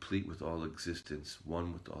feel complete with all existence,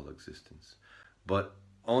 one with all existence. But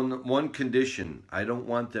on one condition, I don't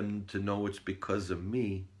want them to know it's because of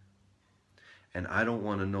me, and I don't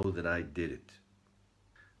want to know that I did it.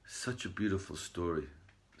 Such a beautiful story.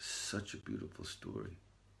 Such a beautiful story.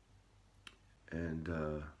 And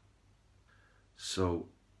so,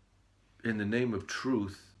 in the name of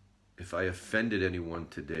truth, if I offended anyone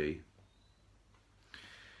today,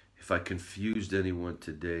 if I confused anyone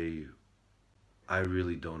today, I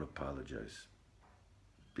really don't apologize,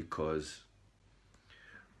 because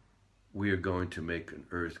we are going to make an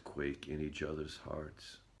earthquake in each other's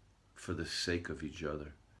hearts for the sake of each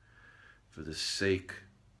other, for the sake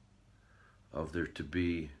of there to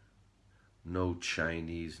be no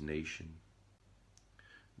Chinese nation,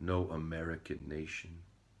 no American nation,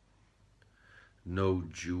 no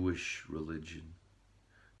Jewish religion,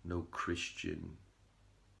 no Christian,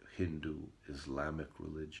 Hindu, Islamic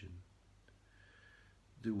religion.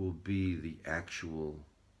 There will be the actual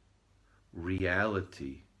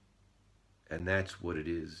reality, and that's what it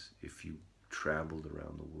is if you traveled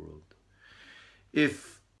around the world.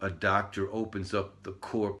 If a doctor opens up the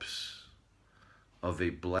corpse of a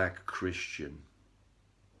black Christian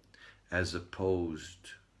as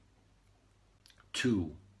opposed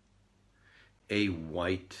to a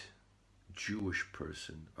white Jewish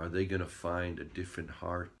person, are they going to find a different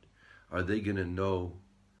heart? Are they going to know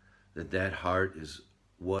that that heart is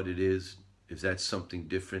what it is? Is that something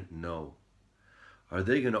different? No. Are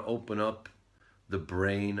they going to open up the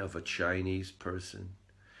brain of a Chinese person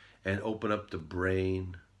and open up the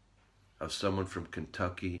brain of someone from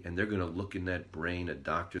Kentucky, and they're going to look in that brain, a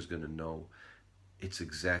doctor's going to know it's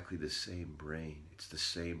exactly the same brain, it's the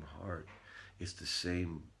same heart, it's the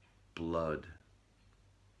same blood.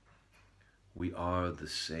 We are the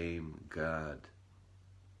same God.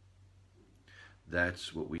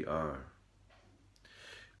 That's what we are.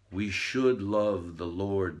 We should love the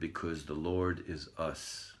Lord because the Lord is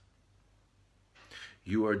us.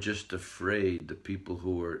 You are just afraid, the people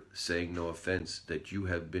who are saying no offense, that you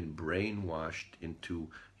have been brainwashed into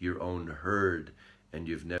your own herd and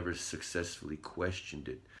you've never successfully questioned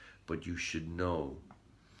it. But you should know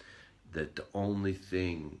that the only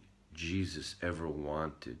thing Jesus ever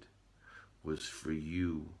wanted was for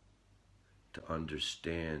you to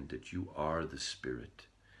understand that you are the Spirit.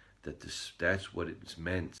 That's what it's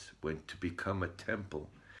meant when to become a temple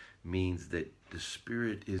means that the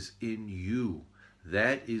Spirit is in you.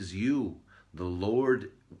 That is you. The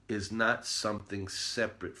Lord is not something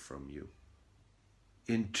separate from you.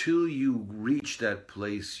 Until you reach that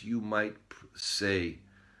place, you might say,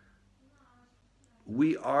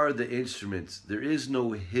 we are the instruments. There is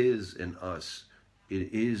no his in us.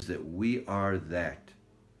 It is that we are that.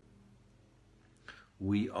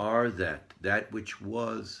 We are that. That which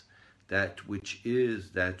was, that which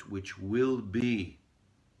is, that which will be.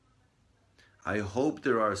 I hope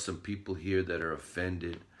there are some people here that are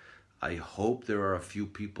offended. I hope there are a few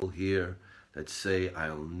people here that say,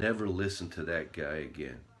 I'll never listen to that guy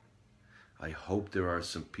again. I hope there are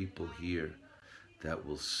some people here that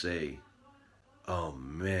will say, oh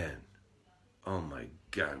man, oh my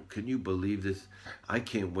God, can you believe this? I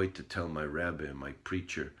can't wait to tell my rabbi, my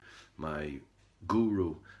preacher, my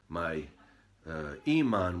guru, my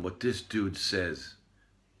imam what this dude says.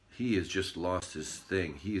 He has just lost his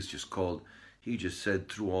thing. He just said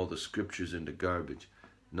threw all the scriptures into garbage.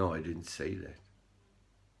 No, I didn't say that.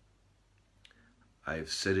 I have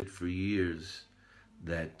said it for years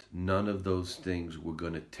that none of those things were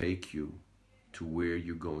going to take you to where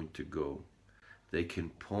you're going to go. They can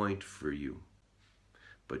point for you,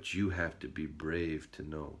 but you have to be brave to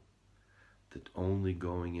know that only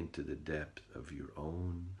going into the depth of your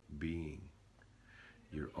own being,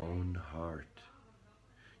 your own heart,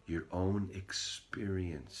 your own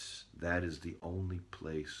experience, that is the only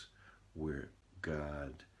place where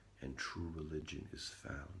God and true religion is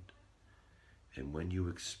found. And when you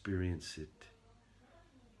experience it,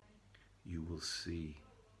 you will see,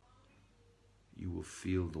 you will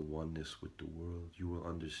feel the oneness with the world. You will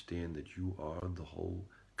understand that you are the whole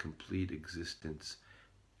complete existence,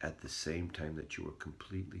 at the same time that you are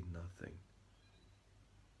completely nothing.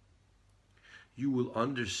 You will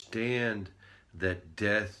understand that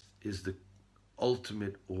death is the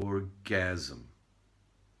ultimate orgasm,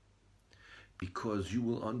 because you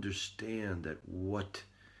will understand that what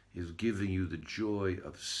is giving you the joy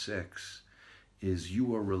of sex is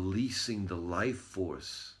you are releasing the life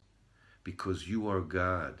force, because you are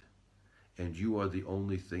God and you are the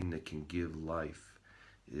only thing that can give life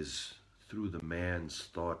is through the man's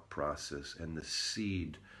thought process and the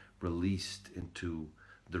seed released into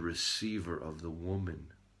the receiver of the woman.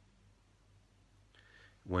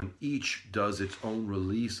 When each does its own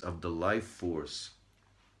release of the life force,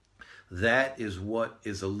 that is what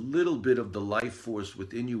is a little bit of the life force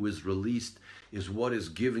within you is released, is what is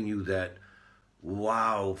giving you that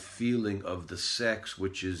wow feeling of the sex,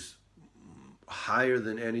 which is higher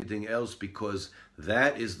than anything else, because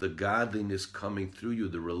that is the godliness coming through you,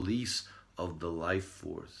 the release of the life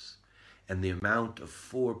force, and the amount of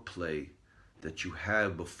foreplay that you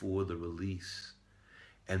have before the release,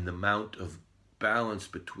 and the amount of balance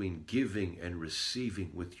between giving and receiving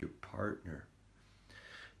with your partner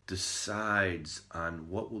decides on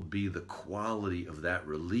what will be the quality of that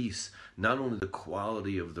release. Not only the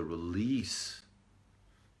quality of the release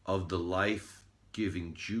of the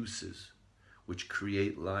life-giving juices which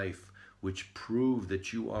create life, which prove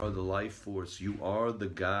that you are the life force, you are the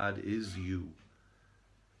God is you.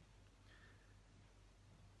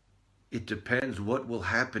 It depends what will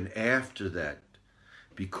happen after that.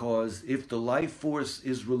 Because if the life force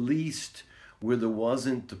is released where there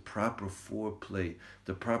wasn't the proper foreplay,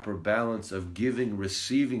 the proper balance of giving,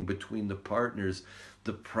 receiving between the partners,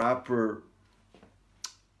 the proper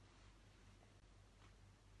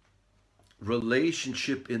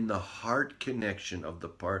relationship in the heart connection of the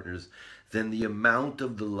partners, then the amount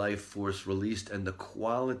of the life force released and the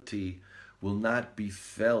quality will not be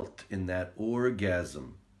felt in that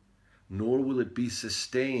orgasm, nor will it be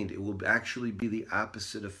sustained. It will actually be the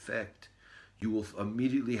opposite effect. You will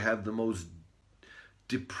immediately have the most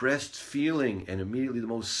depressed feeling and immediately the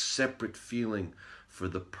most separate feeling for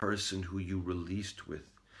the person who you released with.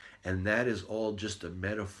 And that is all just a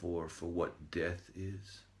metaphor for what death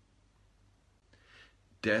is.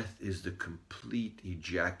 Death is the complete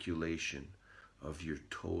ejaculation of your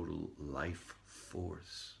total life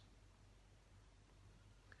force.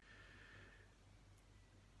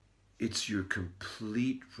 It's your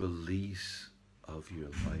complete release of your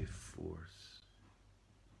life force.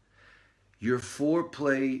 Your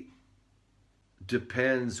foreplay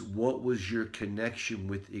depends what was your connection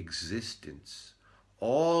with existence.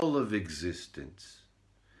 All of existence.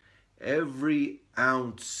 Every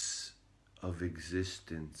ounce of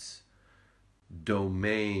existence.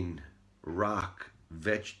 Domain, rock,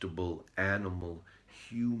 vegetable, animal,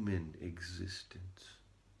 human existence.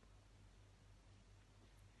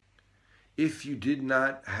 If you did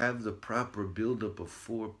not have the proper buildup of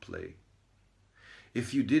foreplay,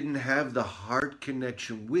 if you didn't have the heart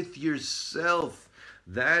connection with yourself,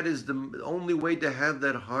 that is the only way to have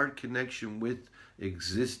that heart connection with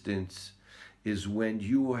existence, is when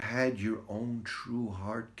you had your own true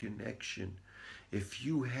heart connection. If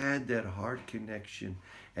you had that heart connection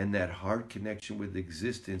and that heart connection with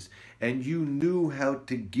existence, and you knew how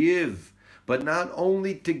to give, but not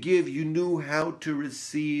only to give, you knew how to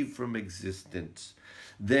receive from existence,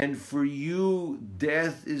 then for you,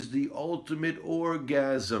 death is the ultimate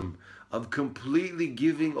orgasm of completely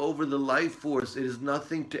giving over the life force. It is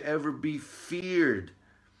nothing to ever be feared.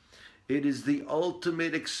 It is the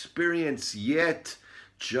ultimate experience, yet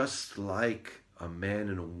just like a man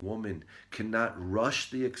and a woman cannot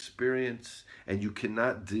rush the experience and you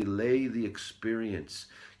cannot delay the experience,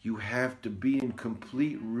 you have to be in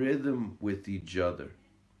complete rhythm with each other.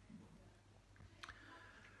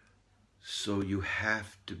 So you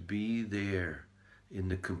have to be there in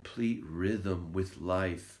the complete rhythm with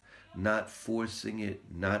life, not forcing it,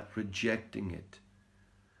 not rejecting it.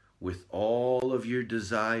 With all of your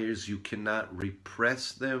desires, you cannot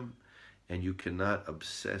repress them and you cannot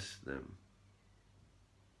obsess them.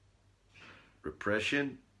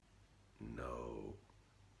 Repression? No.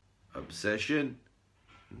 Obsession?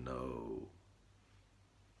 No.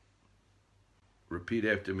 Repeat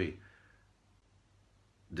after me.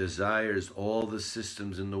 Desires, all the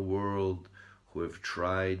systems in the world who have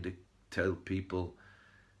tried to tell people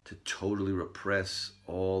to totally repress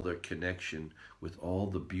all their connection with all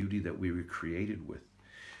the beauty that we were created with.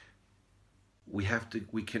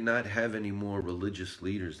 We cannot have any more religious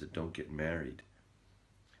leaders that don't get married,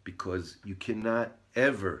 because you cannot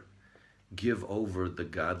ever give over the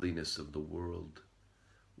godliness of the world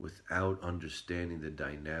without understanding the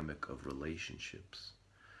dynamic of relationships.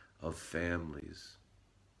 of families.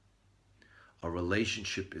 A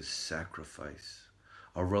relationship is sacrifice.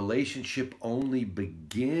 A relationship only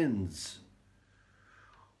begins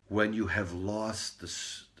when you have lost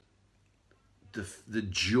the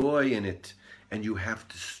joy in it, and you have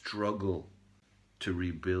to struggle to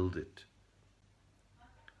rebuild it.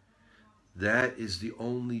 That is the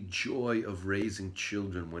only joy of raising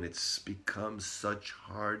children, when it's become such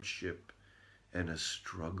hardship and a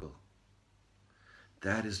struggle.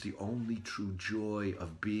 That is the only true joy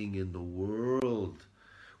of being in the world,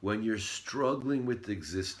 when you're struggling with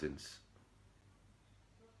existence.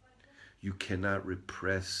 You cannot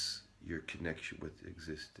repress your connection with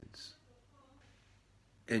existence.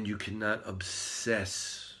 And you cannot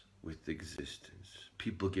obsess with existence.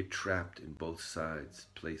 People get trapped in both sides,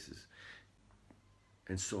 places.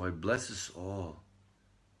 And so I bless us all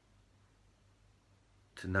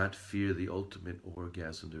to not fear the ultimate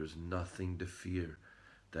orgasm. There is nothing to fear.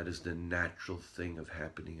 That is the natural thing of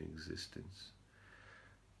happening in existence.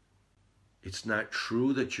 It's not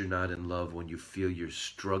true that you're not in love when you feel you're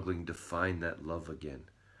struggling to find that love again.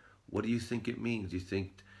 What do you think it means? Do you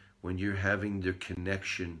think when you're having the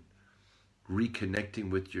connection, reconnecting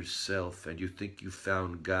with yourself, and you think you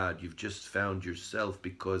found God, you've just found yourself?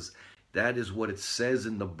 Because that is what it says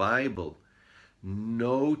in the Bible.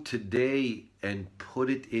 Know today and put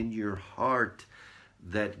it in your heart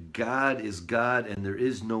that God is God and there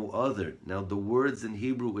is no other. Now the words in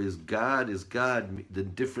Hebrew is God. The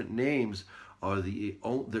different names are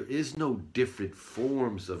there is no different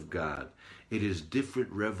forms of God. It is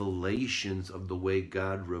different revelations of the way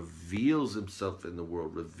God reveals himself in the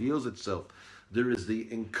world, reveals itself. There is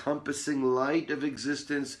the encompassing light of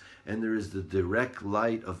existence, and there is the direct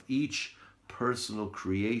light of each personal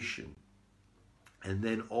creation. And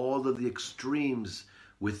then all of the extremes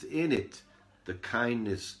within it, the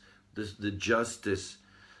kindness, the justice,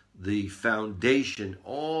 the foundation,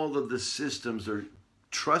 all of the systems are,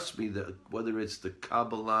 trust me, whether it's the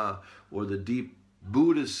Kabbalah or the deep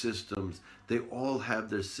Buddhist systems, they all have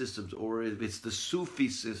their systems. Or if it's the Sufi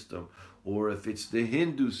system, or if it's the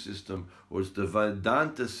Hindu system, or it's the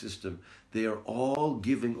Vedanta system, they are all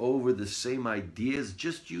giving over the same ideas,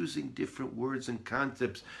 just using different words and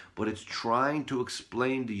concepts, but it's trying to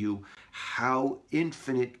explain to you how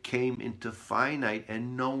infinite came into finite,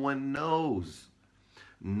 and no one knows.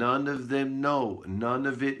 None of them know. None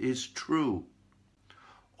of it is true.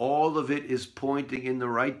 All of it is pointing in the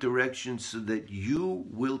right direction so that you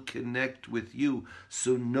will connect with you.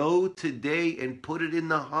 So know today and put it in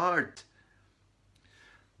the heart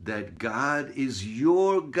that God is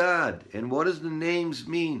your God. And what does the names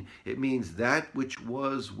mean? It means that which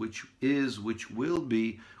was, which is, which will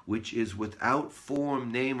be, which is without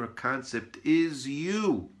form, name, or concept, is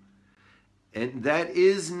you. And that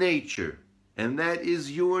is nature. And that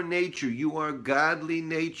is your nature. You are godly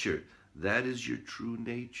nature. That is your true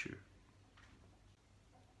nature.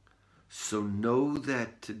 So know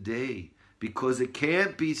that today, because it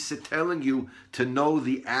can't be telling you to know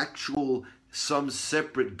the actual, some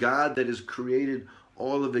separate God that has created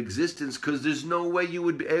all of existence, because there's no way you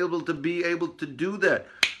would be able to do that.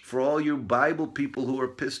 For all you Bible people who are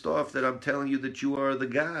pissed off that I'm telling you that you are the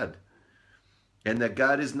God, and that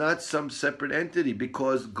God is not some separate entity,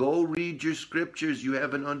 because go read your scriptures. You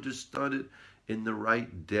haven't understood it in the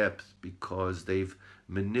right depth, because they've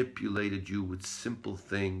manipulated you with simple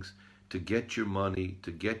things to get your money,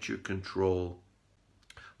 to get your control.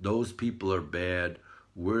 Those people are bad.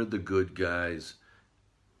 We're the good guys.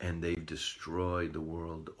 And they've destroyed the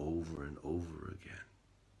world over and over again.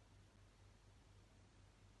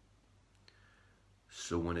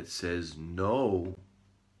 So when it says no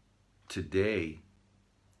today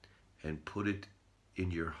and put it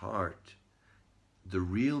in your heart, the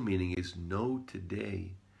real meaning is know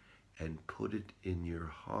today and put it in your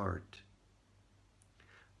heart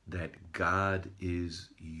that God is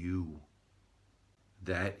you.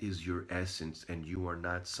 That is your essence, and you are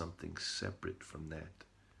not something separate from that.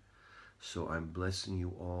 So I'm blessing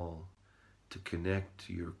you all to connect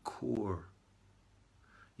to your core,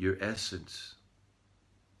 your essence.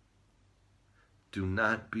 Do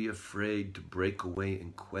not be afraid to break away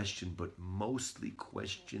and question, but mostly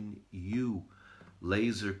question you.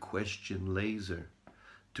 Laser, question laser.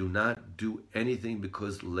 Do not do anything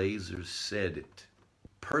because laser said it.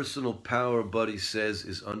 Personal power, Buddy says,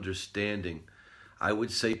 is understanding. I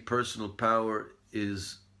would say personal power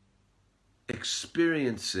is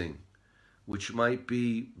experiencing, which might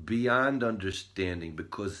be beyond understanding,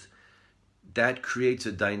 because that creates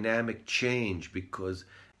a dynamic change.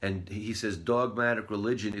 And he says dogmatic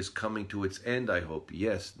religion is coming to its end, I hope.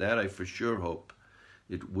 Yes, that I for sure hope.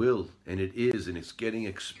 It will, and it is, and it's getting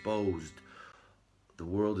exposed. The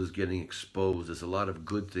world is getting exposed. There's a lot of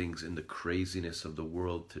good things in the craziness of the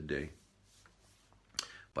world today.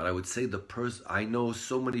 But I would say I know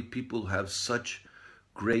so many people have such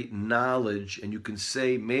great knowledge, and you can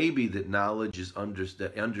say maybe that knowledge is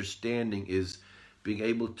that understanding is being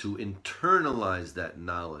able to internalize that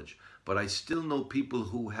knowledge. But I still know people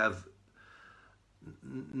who have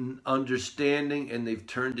understanding and they've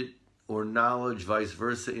turned it, or knowledge vice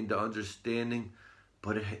versa, into understanding,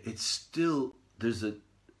 but it's still, there's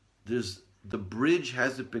the bridge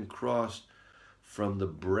hasn't been crossed from the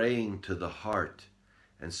brain to the heart.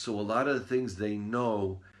 And so a lot of the things they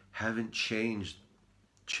know haven't changed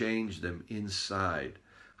them inside.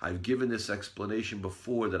 I've given this explanation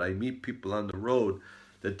before, that I meet people on the road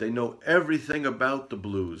that they know everything about the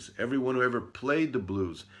blues, everyone who ever played the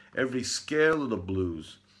blues, every scale of the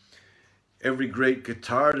blues, every great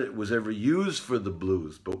guitar that was ever used for the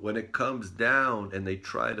blues. But when it comes down and they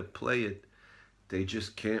try to play it, they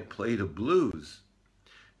just can't play the blues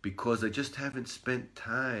because they just haven't spent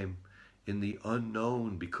time in the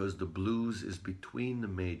unknown, because the blues is between the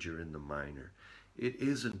major and the minor. It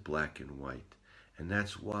isn't black and white. And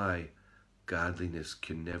that's why godliness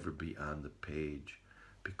can never be on the page,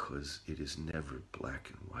 because it is never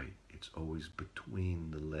black and white. It's always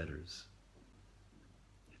between the letters.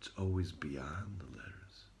 It's always beyond the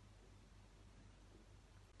letters.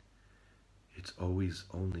 It's always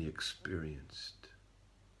only experienced.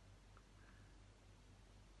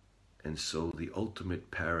 And so the ultimate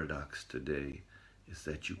paradox today is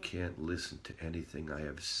that you can't listen to anything I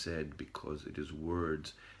have said because it is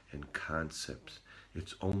words and concepts.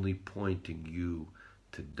 It's only pointing you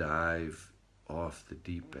to dive off the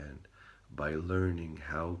deep end by learning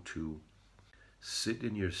how to sit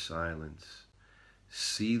in your silence,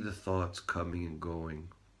 see the thoughts coming and going,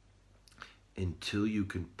 until you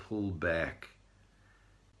can pull back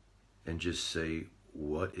and just say,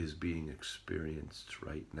 what is being experienced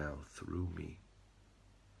right now through me?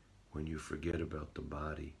 When you forget about the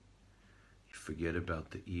body, you forget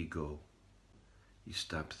about the ego, you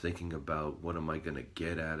stop thinking about what am I going to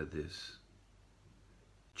get out of this.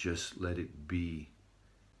 Just let it be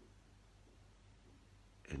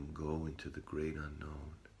and go into the great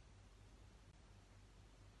unknown.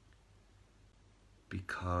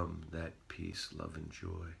 Become that peace, love, and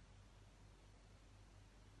joy.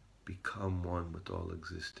 Become one with all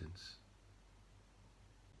existence.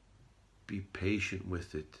 Be patient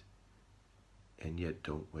with it, and yet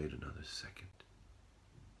don't wait another second.